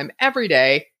certain time every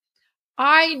day,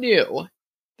 I knew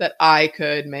that I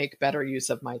could make better use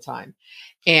of my time.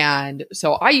 And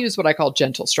so I use what I call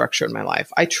gentle structure in my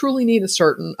life. I truly need a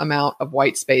certain amount of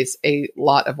white space, a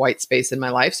lot of white space in my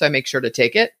life. So I make sure to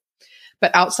take it.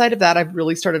 But outside of that, I've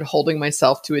really started holding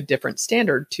myself to a different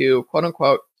standard to, quote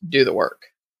unquote, do the work.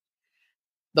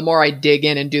 The more I dig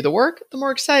in and do the work, the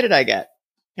more excited I get.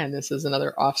 And this is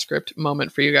another off script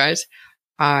moment for you guys.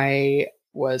 I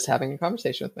was having a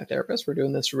conversation with my therapist. We're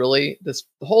doing the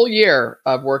whole year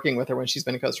of working with her when she's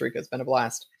been in Costa Rica. It's been a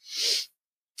blast.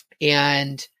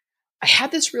 And I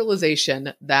had this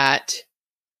realization that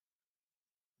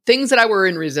things that I were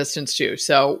in resistance to.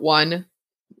 So one,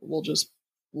 we'll just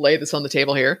lay this on the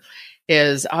table here,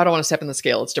 is I don't want to step in the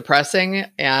scale. It's depressing.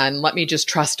 And let me just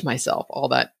trust myself, all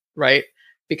that, right?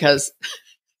 Because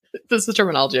this is the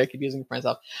terminology I keep using for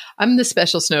myself. I'm the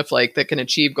special snowflake that can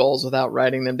achieve goals without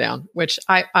writing them down, which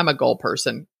I'm a goal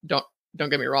person. Don't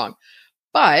get me wrong.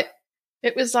 But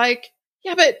it was like,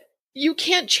 yeah, but you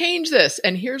can't change this.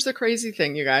 And here's the crazy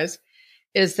thing, you guys,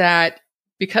 is that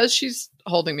because she's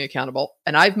holding me accountable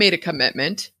and I've made a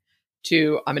commitment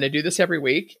to, I'm going to do this every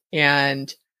week.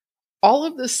 And all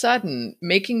of a sudden,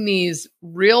 making these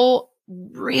real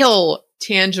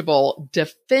tangible,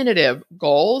 definitive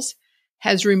goals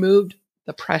has removed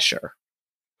the pressure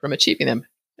from achieving them.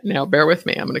 Now, bear with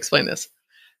me. I'm going to explain this.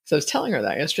 So I was telling her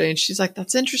that yesterday, and she's like,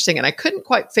 that's interesting. And I couldn't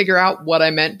quite figure out what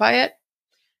I meant by it.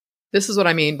 This is what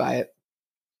I mean by it,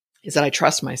 is that I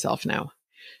trust myself now.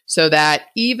 So that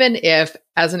even if,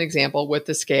 as an example, with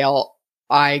the scale,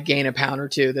 I gain a pound or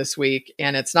two this week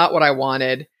and it's not what I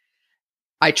wanted,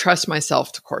 I trust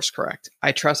myself to course correct.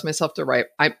 I trust myself to write.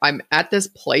 I'm at this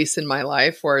place in my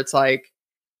life where it's like,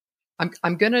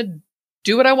 I'm going to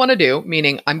do what I want to do,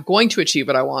 meaning I'm going to achieve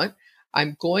what I want.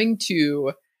 I'm going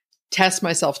to test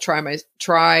myself, try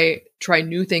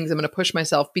new things. I'm going to push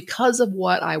myself because of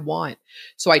what I want.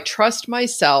 So I trust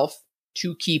myself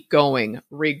to keep going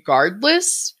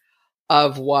regardless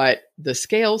of what the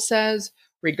scale says,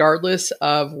 regardless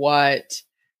of what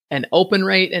an open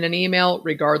rate in an email,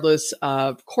 regardless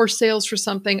of course sales for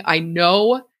something. I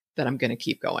know that I'm going to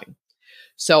keep going.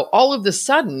 So all of a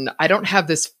sudden, I don't have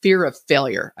this fear of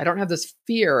failure. I don't have this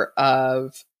fear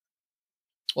of,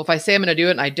 well, if I say I'm going to do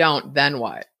it and I don't, then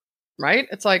what? Right?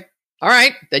 It's like, all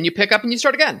right, then you pick up and you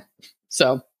start again.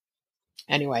 So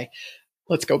anyway,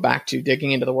 let's go back to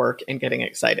digging into the work and getting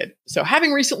excited. So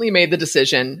having recently made the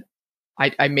decision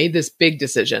I made this big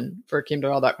decision for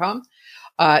kimdoyle.com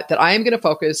that I am going to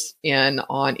focus in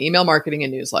on email marketing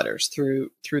and newsletters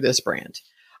through this brand.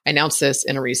 I announced this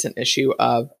in a recent issue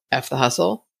of F the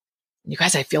Hustle. You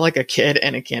guys, I feel like a kid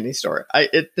in a candy store.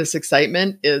 This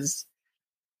excitement is,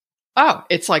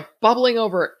 it's like bubbling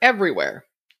over everywhere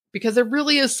because there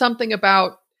really is something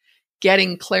about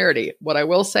getting clarity. What I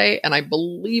will say, and I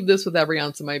believe this with every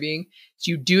ounce of my being, is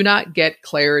you do not get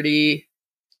clarity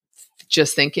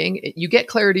just thinking. You get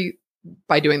clarity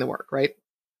by doing the work, right?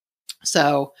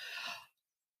 So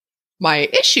my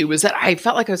issue was that I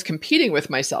felt like I was competing with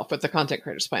myself with the Content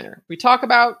Creators Planner. We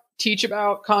teach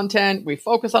about content. We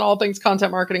focus on all things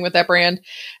content marketing with that brand.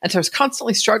 And so I was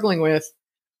constantly struggling with,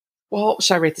 well,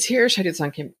 should I rate this here? Should I do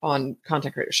this on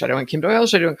Content Creators? Should I do it on Kim Doyle?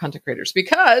 Should I do it on Content Creators?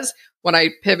 Because when I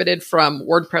pivoted from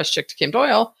WordPress chick to Kim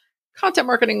Doyle, content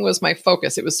marketing was my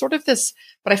focus. It was sort of this,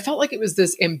 but I felt like it was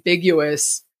this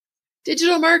ambiguous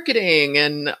digital marketing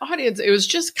and audience. It was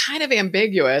just kind of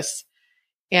ambiguous.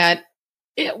 And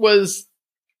it was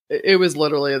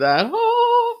literally that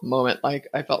moment. Like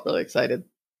I felt really excited.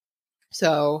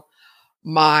 So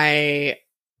my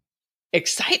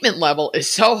excitement level is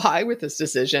so high with this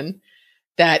decision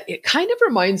that it kind of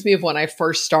reminds me of when I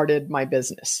first started my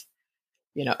business.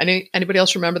 Anybody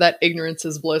else remember that ignorance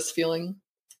is bliss feeling?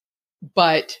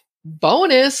 But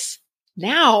bonus,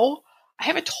 now I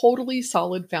have a totally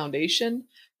solid foundation.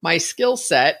 My skill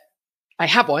set, I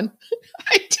have one.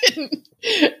 I didn't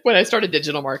when I started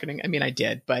digital marketing. I mean, I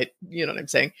did, but you know what I'm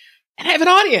saying? And I have an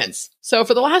audience. So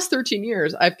for the last 13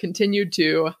 years, I've continued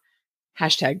to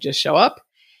 #just show up.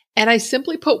 And I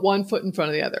simply put one foot in front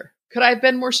of the other. Could I have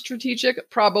been more strategic?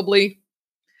 Probably.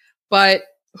 But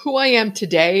who I am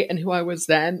today and who I was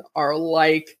then are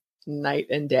like night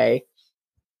and day.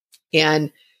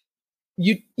 And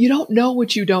you don't know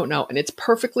what you don't know. And it's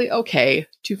perfectly okay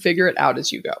to figure it out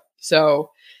as you go.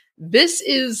 So this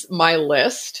is my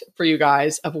list for you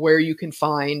guys of where you can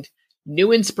find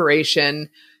new inspiration.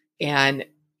 And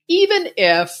even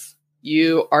if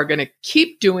you are going to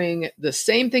keep doing the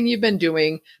same thing you've been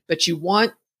doing, but you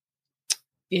want,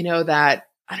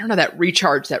 that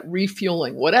recharge, that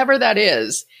refueling, whatever that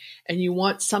is, and you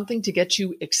want something to get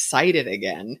you excited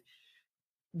again,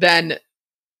 then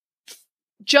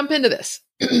jump into this.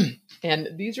 And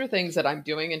these are things that I'm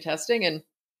doing and testing, and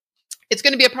it's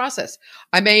going to be a process.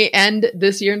 I may end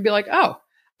this year and be like,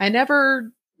 I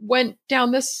never went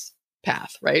down this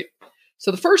path, right? So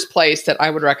the first place that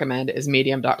I would recommend is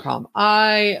medium.com.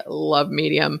 I love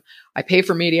Medium. I pay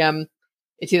for Medium.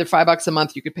 It's either $5 a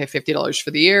month. You could pay $50 for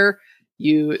the year.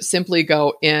 You simply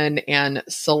go in and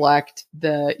select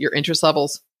your interest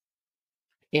levels.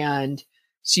 And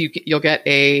so you'll get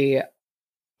you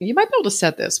might be able to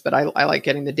set this, but I like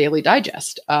getting the daily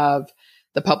digest of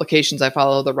the publications I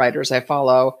follow, the writers I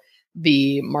follow,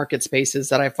 the market spaces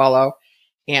that I follow.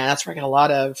 And that's where I get a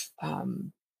lot of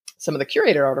some of the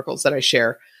curator articles that I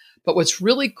share. But what's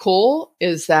really cool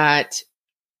is that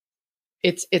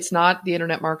it's not the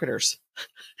internet marketers.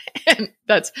 and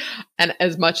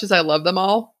as much as I love them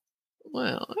all,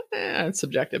 well, it's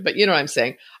subjective, but you know what I'm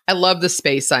saying? I love the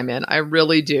space I'm in. I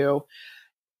really do.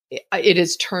 It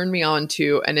has turned me on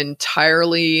to an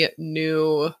entirely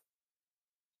new,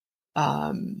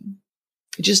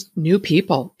 just new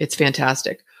people. It's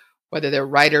fantastic. Whether they're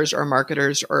writers or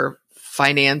marketers or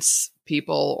finance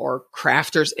people or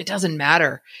crafters, it doesn't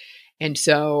matter. And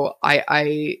so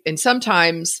and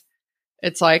sometimes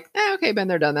it's like, okay, been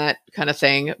there, done that kind of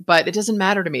thing, but it doesn't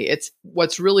matter to me. It's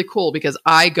what's really cool because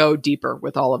I go deeper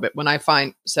with all of it. When I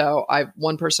find,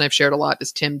 one person I've shared a lot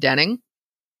is Tim Denning.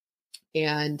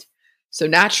 And so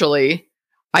naturally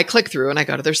I click through and I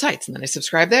go to their sites and then I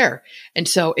subscribe there. And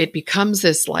so it becomes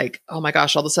this like, oh my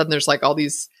gosh, all of a sudden there's like all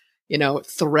these,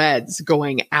 threads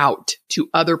going out to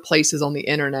other places on the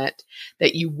internet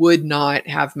that you would not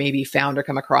have maybe found or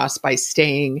come across by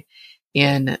staying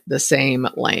in the same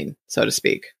lane, so to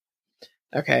speak.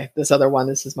 Okay. This other one,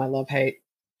 this is my love-hate.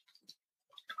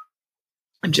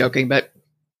 I'm joking, but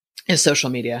it's social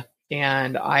media.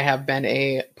 And I have been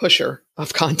a pusher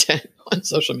of content on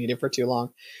social media for too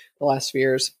long, the last few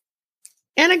years.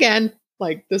 And again,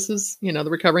 like this is, the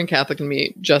recovering Catholic in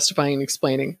me justifying and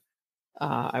explaining.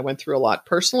 I went through a lot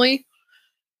personally,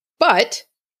 but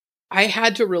I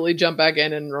had to really jump back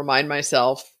in and remind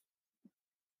myself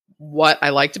what I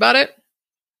liked about it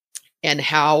and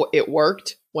how it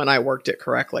worked when I worked it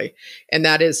correctly. And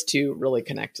that is to really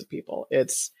connect with people.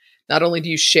 It's not only do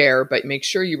you share, but make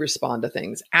sure you respond to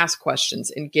things, ask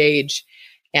questions, engage.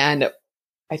 And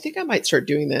I think I might start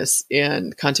doing this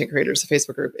in Content Creators, the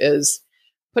Facebook group, is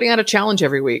putting out a challenge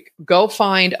every week. Go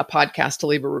find a podcast to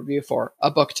leave a review for,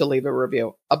 a book to leave a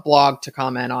review, a blog to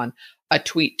comment on, a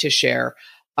tweet to share,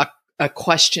 a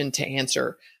question to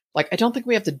answer. Like, I don't think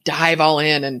we have to dive all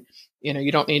in, and,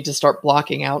 you don't need to start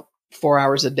blocking out 4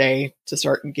 hours a day to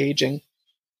start engaging,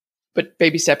 but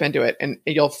baby step into it. And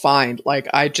you'll find, like,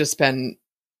 I've just been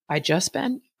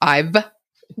getting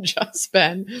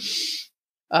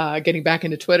back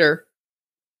into Twitter,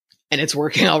 and it's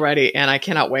working already. And I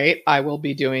cannot wait. I will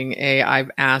be doing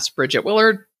I've asked Bridget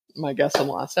Willard, my guest on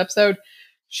the last episode.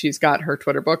 She's got her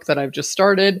Twitter book that I've just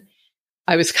started.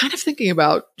 I was kind of thinking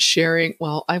about sharing.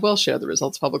 Well, I will share the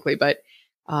results publicly, but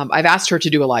I've asked her to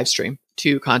do a live stream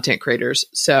to content creators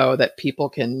so that people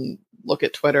can look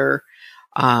at Twitter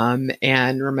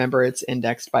and remember it's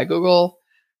indexed by Google.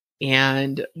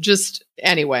 And just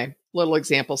anyway, little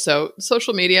example. So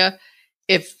social media,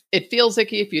 if it feels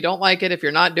icky, if you don't like it, if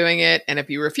you're not doing it, and if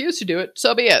you refuse to do it,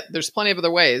 so be it. There's plenty of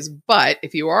other ways. But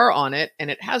if you are on it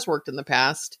and it has worked in the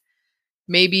past,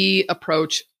 maybe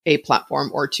approach a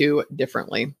platform or two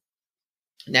differently.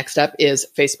 Next up is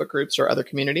Facebook groups or other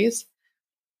communities.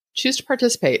 Choose to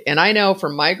participate. And I know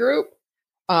from my group,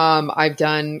 I've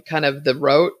done kind of the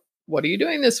rote, what are you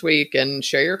doing this week? And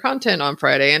share your content on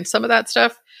Friday and some of that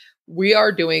stuff. We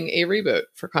are doing a reboot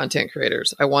for content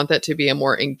creators. I want that to be a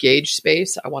more engaged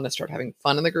space. I want to start having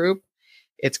fun in the group.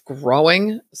 It's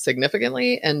growing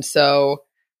significantly. And so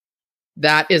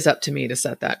that is up to me to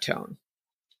set that tone.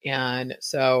 And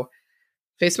so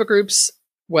Facebook groups,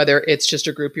 whether it's just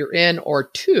a group you're in or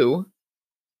two,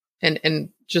 and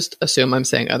just assume I'm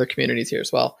saying other communities here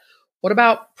as well. What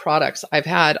about products?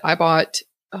 I bought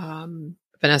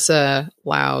Vanessa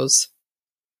Lau's.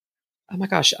 Oh my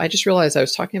gosh, I just realized I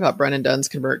was talking about Brennan Dunn's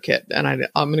Convert Kit, and I'm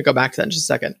going to go back to that in just a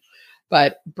second.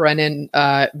 But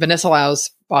Vanessa Lau's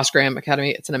Boss Graham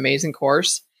Academy, it's an amazing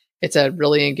course. It's a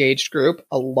really engaged group.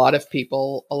 A lot of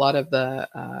people, a lot of the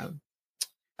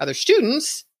other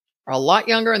students are a lot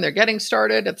younger and they're getting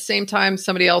started. At the same time,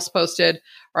 somebody else posted,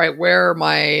 all right, where are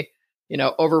my,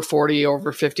 over 40,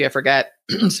 over 50, I forget.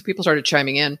 So people started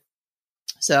chiming in.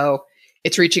 So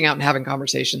it's reaching out and having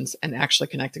conversations and actually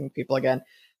connecting with people again.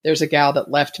 There's a gal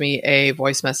that left me a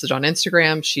voice message on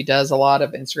Instagram. She does a lot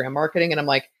of Instagram marketing. And I'm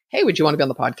like, hey, would you want to be on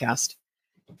the podcast?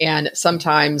 And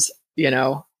sometimes,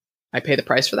 I pay the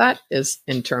price for that, is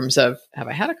in terms of, have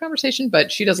I had a conversation?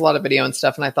 But she does a lot of video and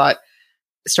stuff. And I thought,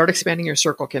 start expanding your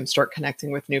circle, Kim, start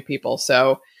connecting with new people.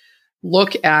 So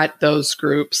look at those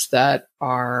groups that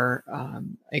are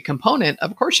a component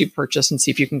of course you purchase, and see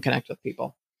if you can connect with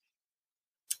people.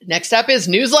 Next up is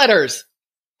newsletters.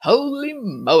 Holy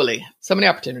moly. So many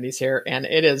opportunities here. And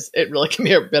it really can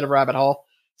be a bit of a rabbit hole.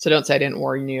 So don't say I didn't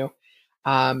warn you.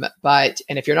 And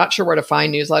if you're not sure where to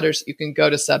find newsletters, you can go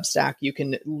to Substack. You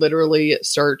can literally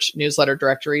search newsletter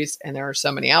directories, and there are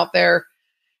so many out there.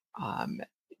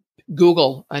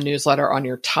 Google a newsletter on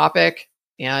your topic,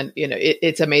 and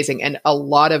it's amazing. And a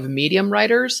lot of Medium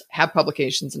writers have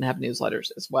publications and have newsletters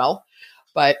as well.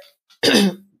 But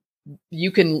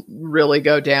you can really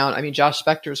go down. I mean, Josh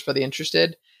Spector's for the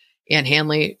interested, and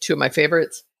Hanley, two of my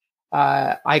favorites.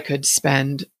 I could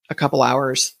spend a couple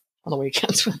hours on the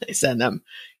weekends when they send them,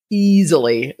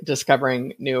 easily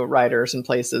discovering new writers and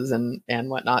places and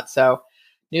whatnot. So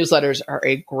newsletters are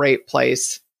a great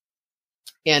place.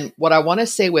 And what I want to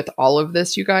say with all of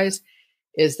this, you guys,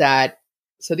 is that,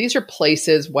 so these are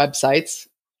places, websites,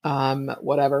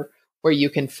 whatever, where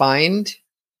you can find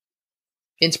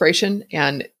inspiration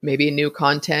and maybe new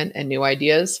content and new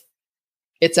ideas.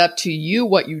 It's up to you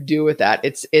what you do with that.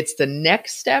 It's the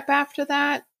next step after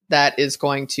that is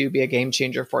going to be a game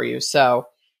changer for you. So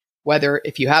whether,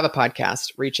 if you have a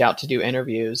podcast, reach out to do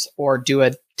interviews or do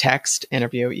a text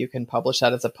interview, you can publish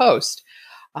that as a post.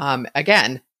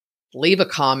 Again, leave a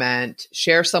comment,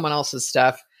 share someone else's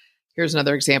stuff. Here's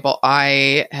another example.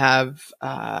 I have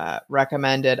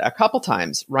recommended a couple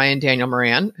times Ryan Daniel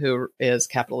Moran, who is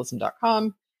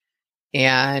capitalism.com.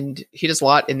 And he does a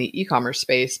lot in the e-commerce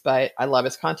space, but I love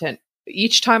his content.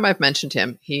 Each time I've mentioned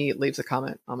him, he leaves a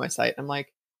comment on my site. I'm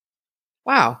like,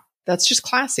 wow, that's just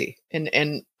classy.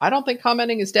 And I don't think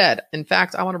commenting is dead. In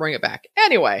fact, I want to bring it back.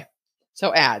 Anyway,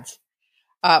 so ads.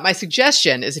 My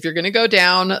suggestion is, if you're going to go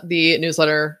down the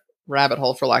newsletter rabbit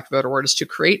hole, for lack of a better word, is to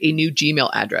create a new Gmail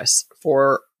address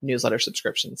for newsletter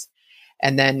subscriptions,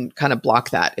 and then kind of block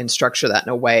that and structure that in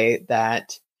a way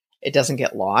that it doesn't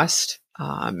get lost.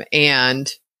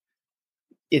 And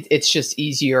it's just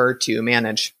easier to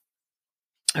manage.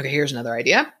 Okay, here's another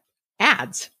idea.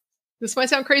 Ads. This might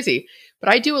sound crazy, but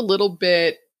I do a little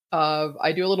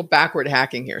backward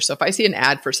hacking here. So if I see an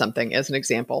ad for something, as an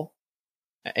example,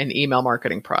 an email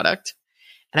marketing product,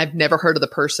 and I've never heard of the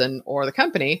person or the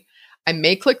company, I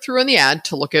may click through on the ad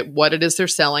to look at what it is they're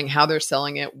selling, how they're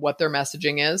selling it, what their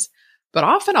messaging is. But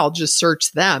often I'll just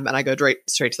search them and I go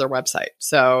straight to their website.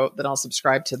 So then I'll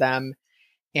subscribe to them.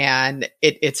 And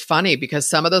it's funny because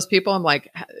some of those people, I'm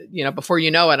like, before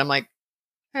you know it, I'm like,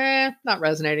 not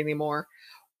resonating anymore.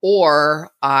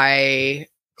 Or I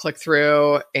click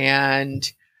through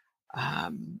and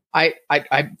I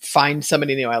find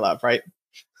somebody new I love, right?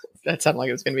 That sounded like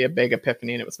it was going to be a big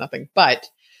epiphany and it was nothing. But,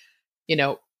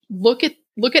 look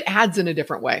at ads in a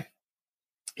different way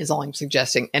is all I'm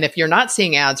suggesting. And if you're not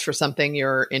seeing ads for something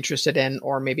you're interested in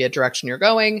or maybe a direction you're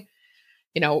going,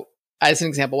 as an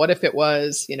example, what if it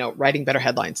was, writing better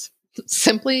headlines?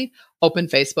 Simply open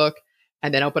Facebook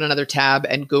and then open another tab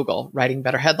and Google writing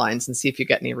better headlines and see if you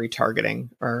get any retargeting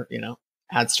or,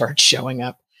 ads start showing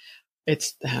up.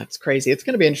 It's crazy. It's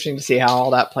going to be interesting to see how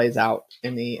all that plays out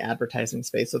in the advertising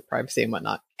space with privacy and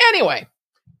whatnot. Anyway,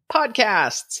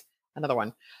 podcasts, another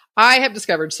one. I have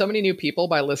discovered so many new people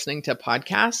by listening to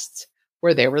podcasts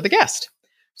where they were the guest.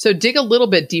 So dig a little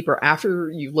bit deeper after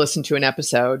you listen to an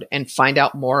episode and find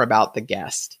out more about the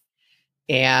guest.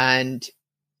 And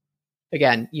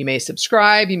again, you may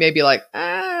subscribe. You may be like,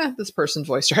 this person's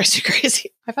voice drives you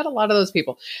crazy. I've had a lot of those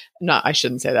people. No, I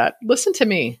shouldn't say that. Listen to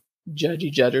me,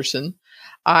 Judgy Judderson.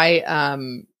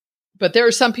 But there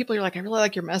are some people you're like, I really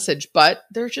like your message, but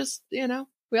they're just,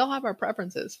 we all have our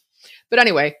preferences. But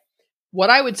anyway, what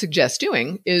I would suggest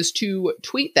doing is to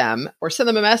tweet them or send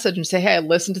them a message and say, hey, I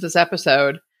listened to this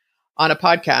episode on a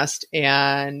podcast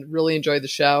and really enjoyed the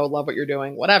show. Love what you're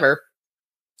doing, whatever.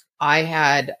 I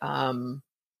had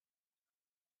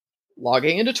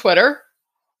logging into Twitter,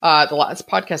 the last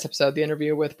podcast episode, the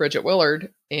interview with Bridget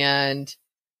Willard, and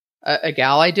a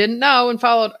gal I didn't know and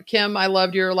followed. Kim, I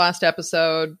loved your last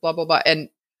episode, blah, blah, blah. And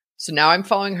so now I'm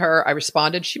following her. I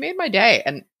responded. She made my day.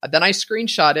 And then I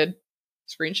screenshotted.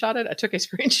 I took a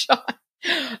screenshot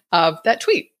of that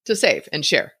tweet to save and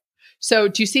share. So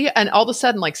do you see? And all of a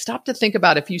sudden, stop to think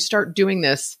about if you start doing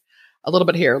this a little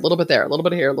bit here, a little bit there, a little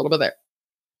bit here, a little bit there.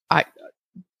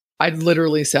 I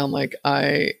literally sound like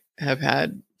I have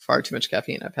had far too much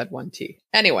caffeine. I've had one tea.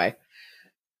 Anyway,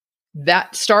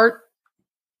 start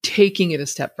taking it a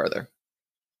step further.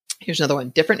 Here's another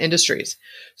one, different industries.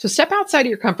 So step outside of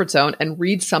your comfort zone and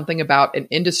read something about an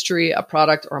industry, a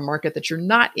product, or a market that you're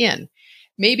not in.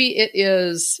 Maybe it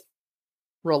is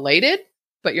related,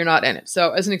 but you're not in it.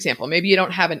 So as an example, maybe you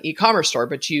don't have an e-commerce store,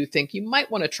 but you think you might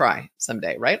want to try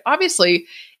someday, right? Obviously,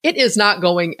 it is not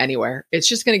going anywhere. It's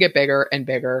just going to get bigger and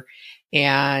bigger.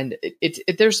 And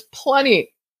there's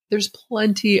plenty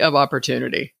of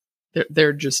opportunity.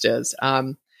 There just is.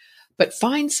 But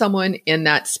find someone in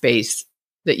that space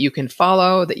that you can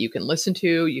follow, that you can listen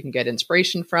to, you can get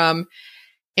inspiration from,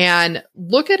 and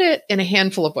look at it in a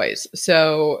handful of ways.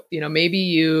 So, maybe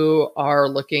you are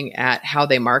looking at how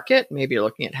they market. Maybe you're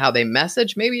looking at how they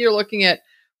message. Maybe you're looking at,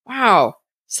 wow,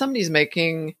 somebody's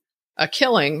making a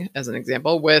killing, as an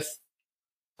example, with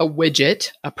a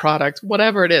widget, a product,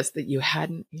 whatever it is that you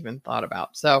hadn't even thought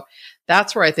about. So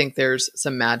that's where I think there's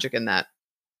some magic in that.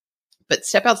 But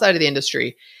step outside of the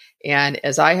industry. And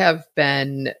as I have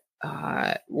been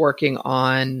working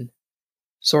on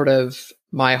sort of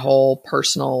my whole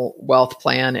personal wealth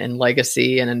plan and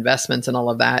legacy and investments and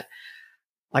all of that,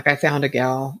 I found a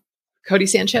gal, Cody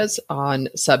Sanchez, on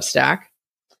Substack,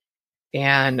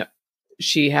 and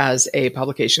she has a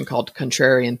publication called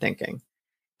Contrarian Thinking.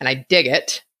 And I dig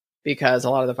it because a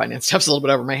lot of the finance stuff's a little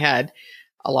bit over my head,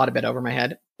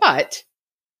 but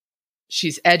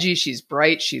she's edgy, she's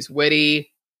bright, she's witty.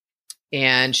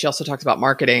 And she also talks about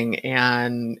marketing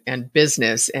and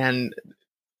business, and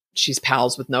she's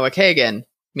pals with Noah Kagan,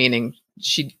 meaning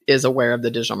she is aware of the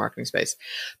digital marketing space.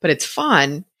 But it's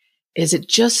fun is it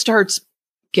just starts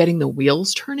getting the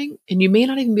wheels turning, and you may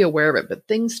not even be aware of it, but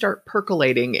things start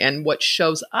percolating, and what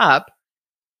shows up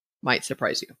might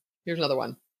surprise you. Here's another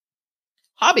one.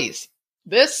 Hobbies.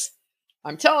 This,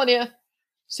 I'm telling you.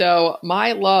 So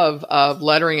my love of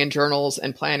lettering and journals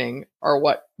and planning are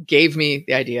what gave me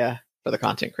the idea for the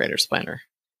Content Creators Planner.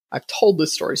 I've told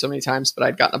this story so many times, but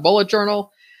I'd gotten a bullet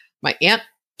journal. My aunt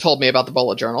told me about the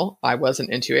bullet journal. I wasn't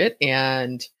into it.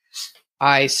 And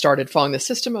I started following the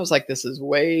system. I was like, this is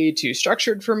way too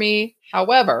structured for me.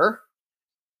 However,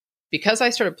 because I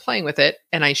started playing with it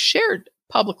and I shared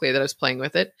publicly that I was playing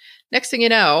with it, next thing you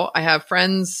know, I have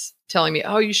friends telling me,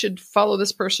 oh, you should follow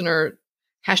this person or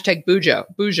hashtag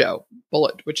Bujo,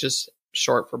 bullet, which is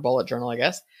short for bullet journal, I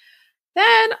guess.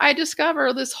 Then I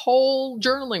discover this whole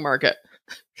journaling market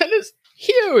that is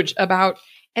huge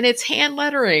and it's hand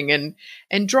lettering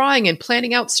and drawing and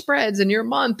planning out spreads in your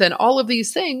month and all of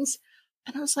these things.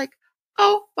 And I was like,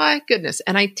 oh my goodness.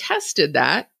 And I tested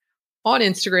that on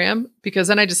Instagram because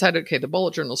then I decided, okay, the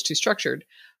bullet journal is too structured,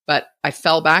 but I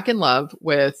fell back in love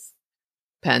with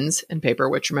pens and paper,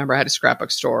 which remember I had a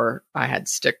scrapbook store. I had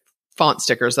font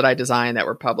stickers that I designed that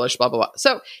were published, blah, blah, blah.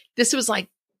 So this was like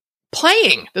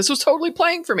playing. This was totally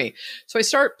playing for me. So I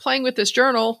start playing with this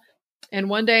journal. And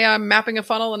one day I'm mapping a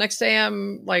funnel. The next day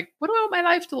I'm like, what do I want my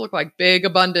life to look like? Big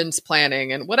abundance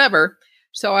planning and whatever.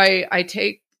 So I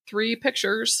take 3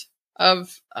 pictures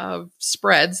of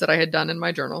spreads that I had done in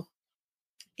my journal.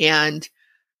 And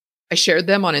I shared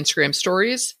them on Instagram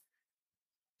stories.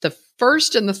 The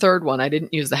first and the third one, I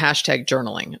didn't use the hashtag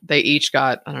journaling. They each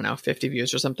got, I don't know, 50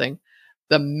 views or something.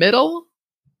 The middle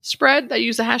spread that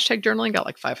used the hashtag journaling got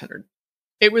like 500.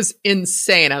 It was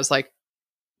insane. I was like,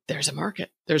 there's a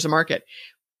market. There's a market.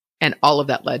 And all of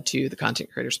that led to the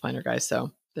Content Creators Planner, guys.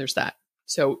 So there's that.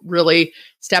 So really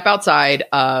step outside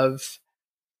of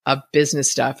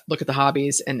business stuff. Look at the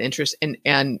hobbies and interest.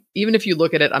 And even if you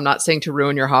look at it, I'm not saying to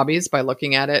ruin your hobbies by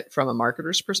looking at it from a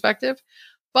marketer's perspective,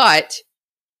 but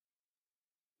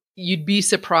you'd be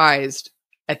surprised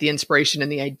at the inspiration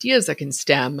and the ideas that can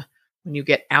stem when you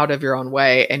get out of your own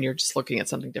way and you're just looking at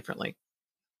something differently.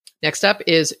 Next up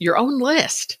is your own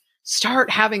list. Start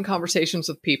having conversations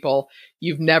with people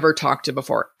you've never talked to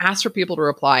before. Ask for people to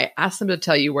reply. Ask them to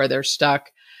tell you where they're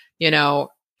stuck.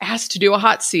 Ask to do a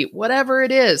hot seat, whatever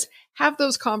it is. Have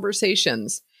those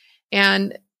conversations.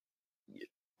 And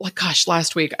like, gosh,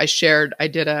 last week I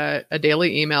did a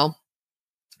daily email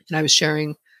and I was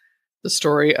sharing the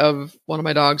story of one of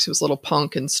my dogs who was a little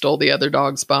punk and stole the other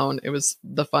dog's bone. It was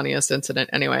the funniest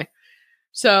incident anyway.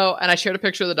 So, and I shared a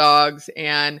picture of the dogs,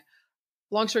 and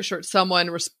long story short,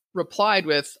 someone replied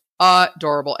with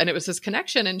adorable. And it was this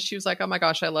connection. And she was like, oh my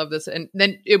gosh, I love this. And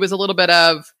then it was a little bit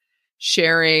of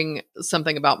sharing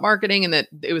something about marketing, and that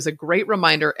it was a great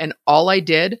reminder. And all I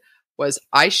did was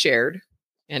I shared,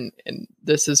 and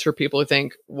this is for people who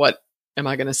think, what am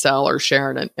I going to sell or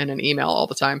share in an email all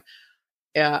the time?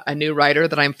 A new writer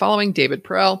that I'm following, David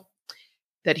Perel,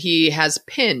 that he has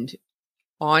pinned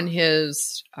on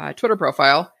his Twitter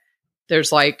profile.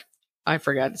 There's like, I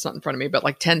forget, it's not in front of me, but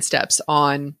like 10 steps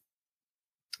on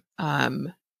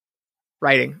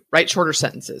writing, write shorter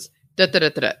sentences,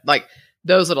 like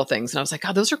those little things. And I was like,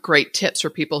 God, those are great tips for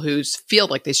people who feel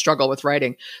like they struggle with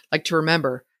writing, like to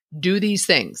remember, do these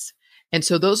things. And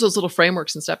so those little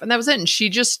frameworks and stuff. And that was it. And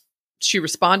she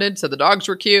responded, said the dogs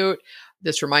were cute.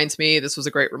 This reminds me, this was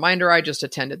a great reminder. I just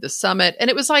attended this summit.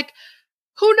 And it was like,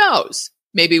 who knows?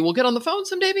 Maybe we'll get on the phone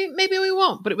someday. Maybe we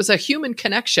won't. But it was a human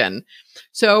connection.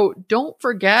 So don't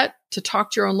forget to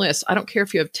talk to your own list. I don't care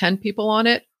if you have 10 people on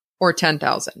it or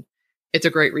 10,000. It's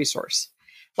a great resource.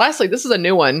 Lastly, this is a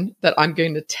new one that I'm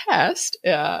going to test,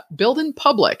 build in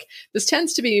public. This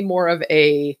tends to be more of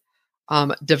a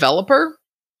developer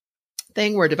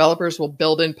thing where developers will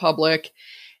build in public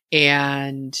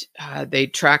and they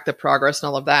track the progress and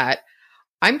all of that.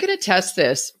 I'm going to test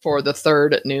this for the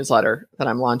 3rd newsletter that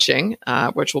I'm launching,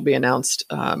 which will be announced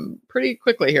pretty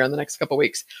quickly here in the next couple of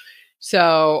weeks.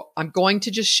 So I'm going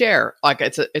to just share, like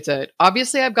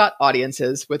obviously I've got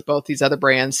audiences with both these other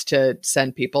brands to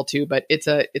send people to, but it's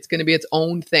going to be its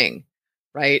own thing.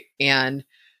 Right. And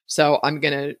so I'm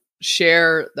going to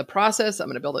share the process. I'm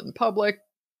going to build it in public,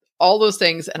 all those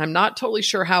things. And I'm not totally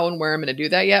sure how and where I'm going to do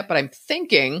that yet, but I'm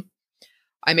thinking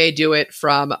I may do it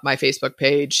from my Facebook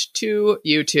page to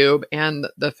YouTube and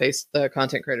the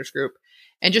Content Creators Group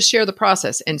and just share the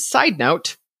process. And side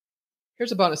note,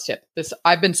 here's a bonus tip.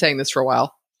 I've been saying this for a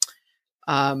while.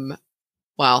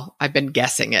 Well, I've been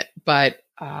guessing it, but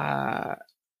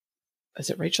is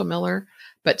it Rachel Miller?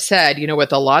 But said,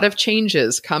 with a lot of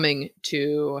changes coming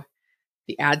to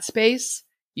the ad space,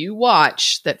 you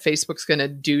watch that Facebook's going to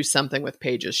do something with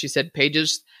pages. She said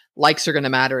pages likes are going to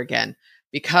matter again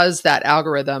because that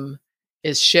algorithm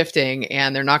is shifting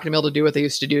and they're not going to be able to do what they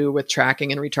used to do with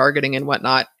tracking and retargeting and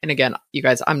whatnot. And again, you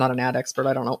guys, I'm not an ad expert.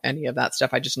 I don't know any of that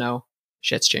stuff. I just know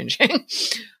shit's changing.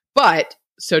 But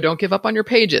so don't give up on your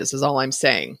pages is all I'm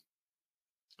saying.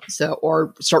 So,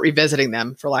 or start revisiting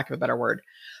them for lack of a better word.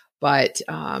 But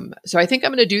so I think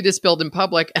I'm going to do this build in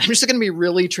public, and I'm just going to be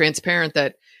really transparent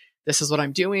that this is what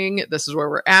I'm doing. This is where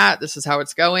we're at. This is how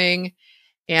it's going,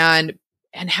 and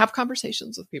have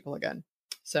conversations with people again.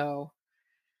 So,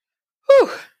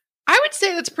 I would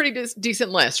say that's a pretty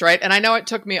decent list, right? And I know it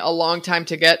took me a long time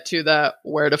to get to the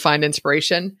where to find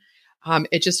inspiration.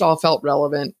 It just all felt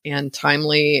relevant and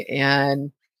timely.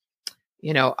 And,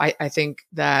 I think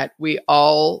that we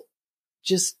all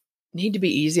just need to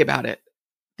be easy about it.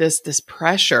 This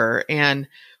pressure and,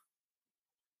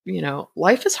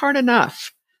 life is hard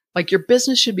enough. Like, your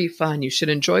business should be fun. You should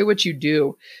enjoy what you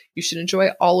do. You should enjoy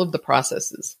all of the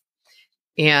processes.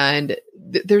 And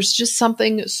there's just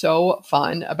something so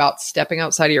fun about stepping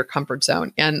outside of your comfort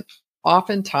zone. And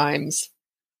oftentimes,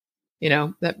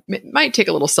 that might take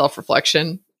a little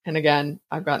self-reflection. And again,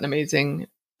 I've got an amazing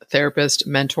therapist,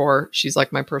 mentor. She's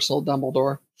like my personal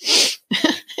Dumbledore.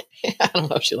 I don't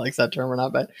know if she likes that term or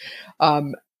not, but,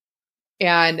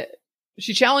 and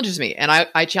she challenges me, and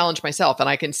I challenge myself, and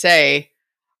I can say,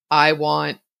 I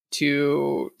want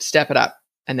to step it up.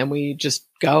 And then we just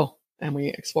go and we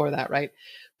explore that. Right.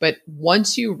 But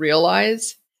once you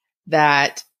realize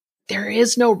that there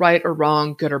is no right or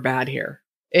wrong, good or bad here,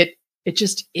 it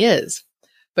just is.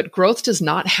 But growth does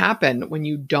not happen when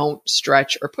you don't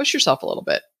stretch or push yourself a little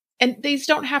bit. And these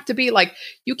don't have to be like,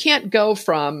 you can't go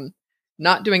from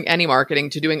not doing any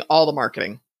marketing to doing all the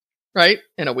marketing, right,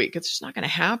 in a week. It's just not going to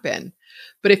happen.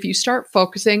 But if you start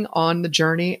focusing on the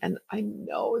journey, and I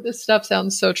know this stuff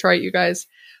sounds so trite, you guys,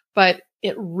 but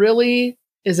it really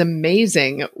is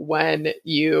amazing when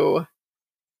you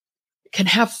can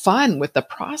have fun with the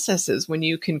processes, when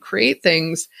you can create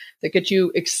things that get you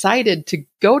excited to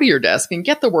go to your desk and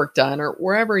get the work done or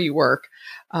wherever you work.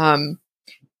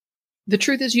 The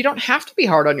truth is, you don't have to be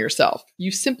hard on yourself.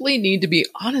 You simply need to be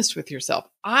honest with yourself.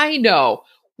 I know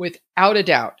without a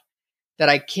doubt that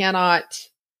I cannot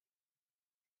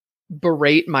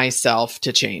berate myself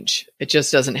to change. It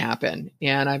just doesn't happen.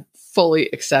 And I've fully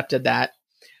accepted that.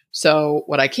 So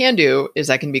what I can do is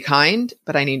I can be kind,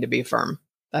 but I need to be firm.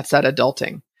 That's that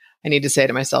adulting. I need to say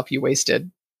to myself, you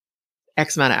wasted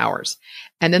X amount of hours.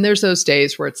 And then there's those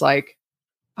days where it's like,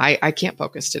 I can't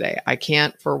focus today. I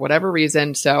can't for whatever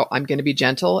reason. So I'm going to be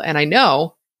gentle. And I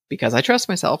know, because I trust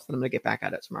myself, that I'm going to get back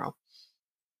at it tomorrow.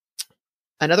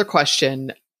 Another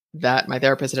question that my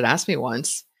therapist had asked me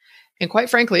once, and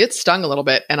quite frankly, it stung a little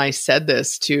bit. And I said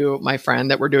this to my friend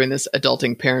that we're doing this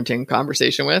adulting parenting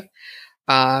conversation with.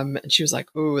 And she was like,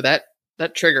 ooh, that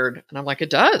triggered. And I'm like, it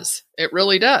does. It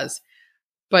really does.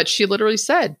 But she literally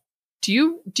said, do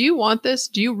you want this?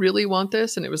 Do you really want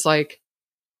this? And it was like,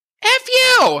 F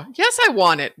you. Yes, I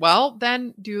want it. Well,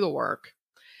 then do the work.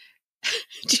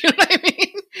 Do you know what I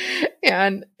mean?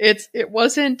 And it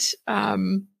wasn't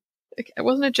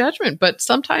a judgment, but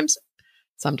sometimes,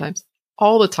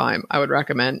 all the time, I would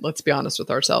recommend, let's be honest with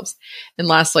ourselves. And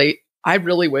lastly, I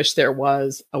really wish there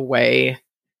was a way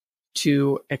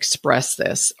to express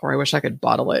this, or I wish I could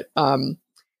bottle it.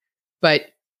 But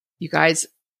you guys,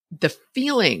 the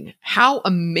feeling, how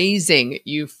amazing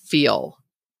you feel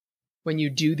when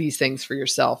you do these things for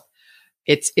yourself.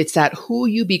 It's that who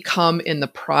you become in the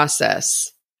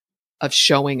process of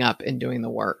showing up and doing the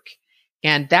work.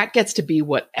 And that gets to be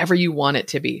whatever you want it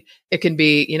to be. It can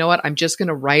be, you know what, I'm just going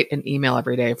to write an email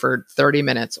every day for 30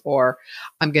 minutes, or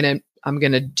I'm going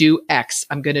to do X.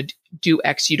 I'm going to do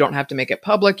X. You don't have to make it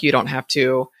public. You don't have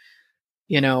to,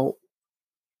 you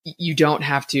don't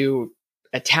have to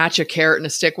attach a carrot and a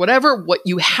stick, what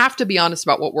you have to be honest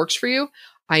about what works for you.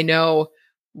 I know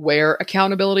where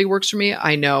accountability works for me.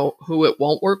 I know who it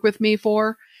won't work with me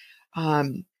for.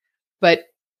 But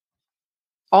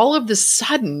all of the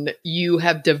sudden you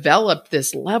have developed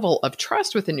this level of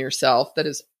trust within yourself that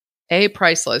is A,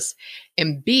 priceless,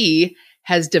 and B,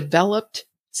 has developed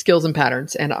skills and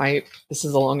patterns. And this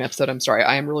is a long episode. I'm sorry.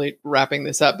 I am really wrapping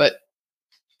this up, but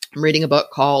I'm reading a book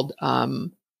called,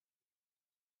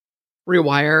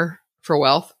 Rewire for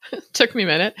Wealth. It took me a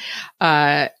minute.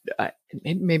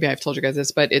 Maybe I've told you guys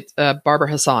this, but it's Barbara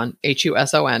Hassan,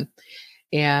 Huson.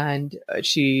 And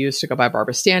she used to go by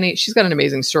Barbara Stanny. She's got an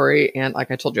amazing story. And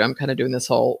like I told you, I'm kind of doing this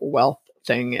whole wealth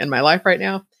thing in my life right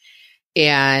now.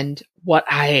 And what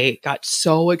I got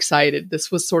so excited,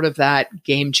 this was sort of that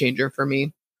game changer for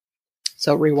me.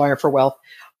 So Rewire for Wealth,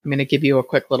 I'm going to give you a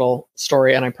quick little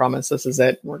story, and I promise this is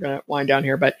it. We're going to wind down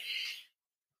here, but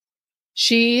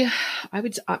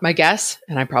my guess,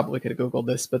 and I probably could have Googled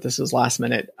this, but this was last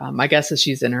minute. My guess is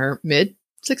she's in her mid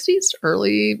 60s,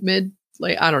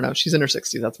 late, I don't know. She's in her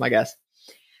 60s. That's my guess.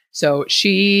 So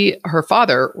her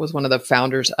father was one of the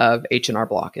founders of H&R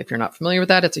Block. If you're not familiar with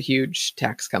that, it's a huge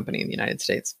tax company in the United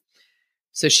States.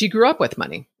 So she grew up with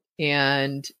money,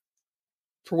 and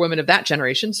for women of that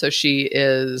generation, so she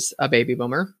is a baby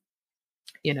boomer,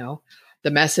 the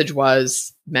message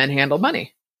was men handle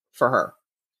money for her.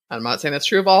 I'm not saying that's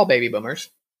true of all baby boomers,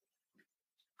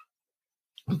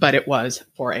 but it was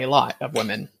for a lot of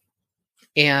women.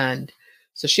 And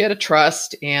so she had a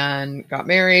trust and got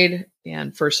married,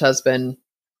 and first husband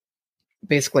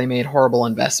basically made horrible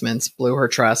investments, blew her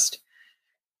trust.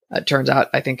 It turns out,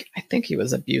 I think he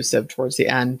was abusive towards the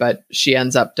end, but she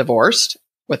ends up divorced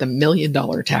with $1 million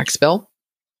tax bill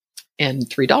and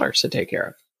 $3 to take care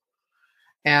of.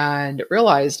 and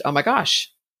realized, oh my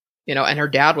gosh, and her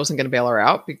dad wasn't going to bail her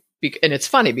out. And it's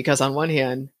funny because on one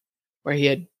hand, where he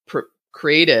had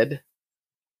created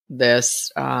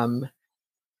this,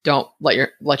 don't let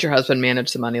your husband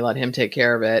manage the money, let him take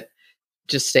care of it,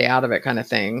 just stay out of it kind of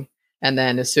thing. And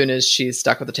then as soon as she's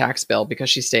stuck with the tax bill because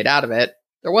she stayed out of it,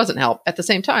 there wasn't help. At the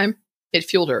same time, it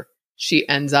fueled her. She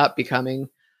ends up becoming,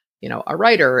 a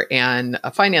writer and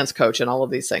a finance coach and all of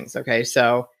these things. Okay.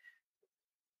 So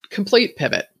complete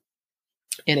pivot.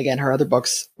 And again, her other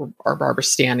books are Barbara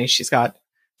Stanny. She's got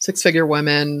Six-Figure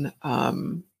Women.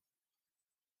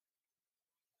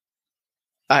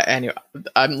 Anyway,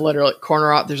 I'm literally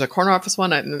there's a corner office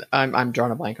one. I'm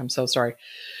drawing a blank. I'm so sorry.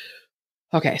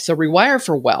 Okay. So Rewire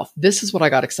for Wealth. This is what I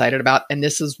got excited about. And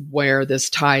this is where this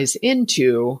ties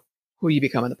into who you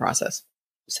become in the process.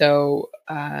 So,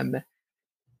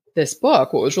 this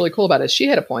book, what was really cool about it is she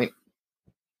had a point,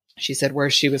 she said, where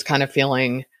she was kind of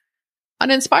feeling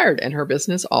uninspired in her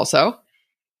business also.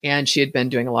 And she had been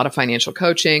doing a lot of financial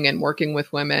coaching and working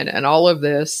with women and all of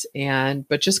this,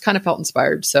 but just kind of felt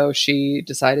inspired. So she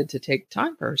decided to take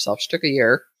time for herself. She took a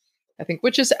year, I think,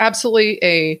 which is absolutely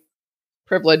a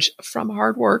privilege from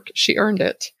hard work. She earned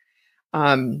it.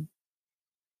 And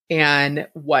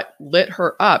what lit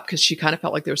her up, because she kind of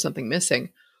felt like there was something missing,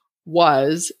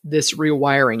 was this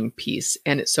rewiring piece.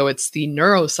 And so it's the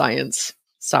neuroscience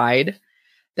side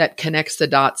that connects the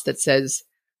dots that says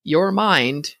your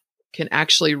mind can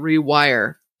actually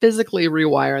physically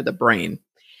rewire the brain.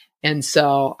 And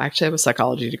so I actually have a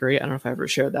psychology degree. I don't know if I ever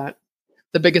shared that.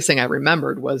 The biggest thing I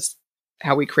remembered was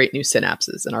how we create new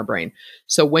synapses in our brain.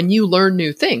 So when you learn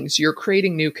new things, you're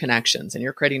creating new connections and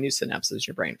you're creating new synapses in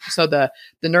your brain. So the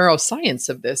neuroscience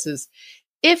of this is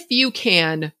if you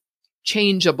can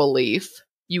change a belief,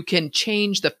 you can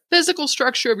change the physical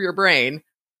structure of your brain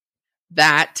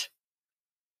that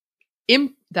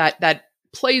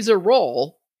plays a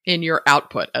role in your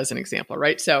output, as an example,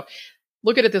 right? So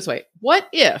look at it this way. What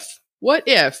if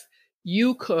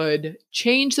you could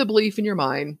change the belief in your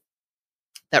mind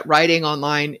that writing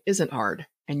online isn't hard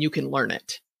and you can learn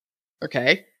it?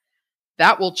 Okay.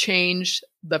 That will change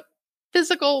the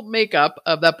physical makeup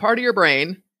of that part of your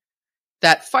brain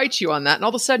that fights you on that. And all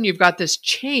of a sudden you've got this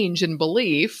change in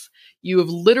belief. You have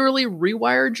literally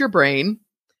rewired your brain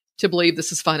to believe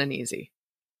this is fun and easy.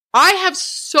 I have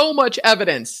so much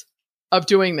evidence of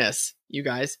doing this, you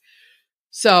guys.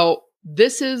 So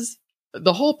this is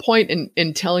the whole point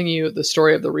in telling you the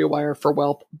story of the Rewire for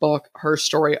Wealth book, her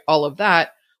story, all of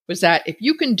that, was that if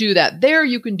you can do that there,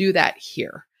 you can do that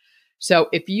here. So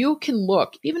if you can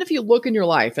look, even if you look in your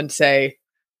life and say,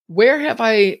 where have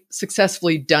I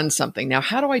successfully done something? Now,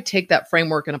 how do I take that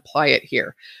framework and apply it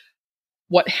here?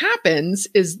 What happens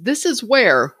is this is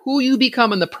where who you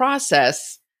become in the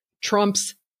process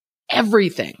trumps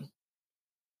everything,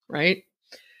 right?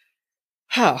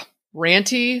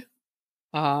 Ranty,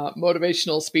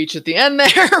 motivational speech at the end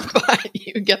there, but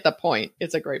you get the point.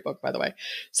 It's a great book, by the way.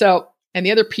 So, and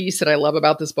the other piece that I love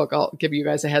about this book, I'll give you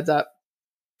guys a heads up.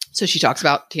 So she talks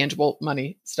about tangible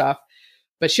money stuff,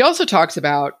 but she also talks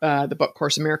about the book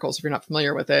Course in Miracles. If you're not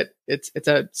familiar with it, it's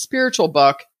a spiritual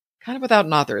book, kind of without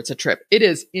an author. It's a trip. It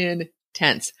is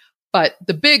intense. But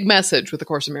the big message with the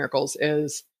Course in Miracles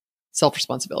is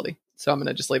self-responsibility. So I'm going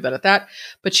to just leave that at that.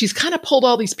 But she's kind of pulled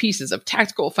all these pieces of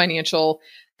tactical, financial,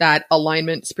 that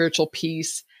alignment, spiritual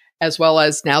piece, as well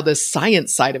as now the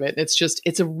science side of it.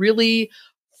 It's a really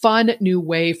fun new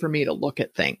way for me to look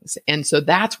at things. And so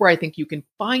that's where I think you can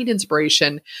find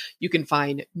inspiration. You can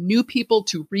find new people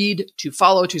to read, to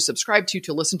follow, to subscribe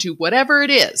to listen to, whatever it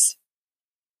is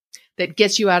that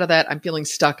gets you out of that. I'm feeling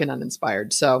stuck and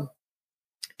uninspired. So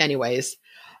anyways,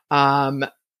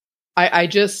 I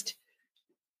just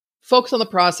focus on the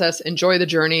process, enjoy the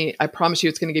journey. I promise you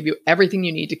it's going to give you everything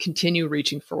you need to continue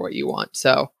reaching for what you want.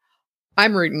 So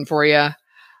I'm rooting for you.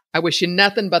 I wish you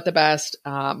nothing but the best.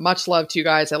 Much love to you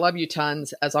guys. I love you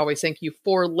tons. As always, thank you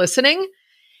for listening.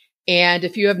 And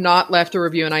if you have not left a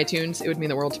review on iTunes, it would mean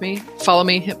the world to me. Follow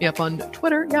me, hit me up on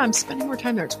Twitter. Yeah, I'm spending more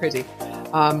time there. It's crazy.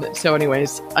 So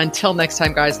anyways, until next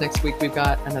time, guys, next week, we've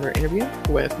got another interview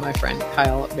with my friend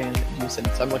Kyle Van Dusen.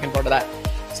 So I'm looking forward to that.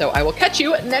 So I will catch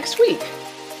you next week.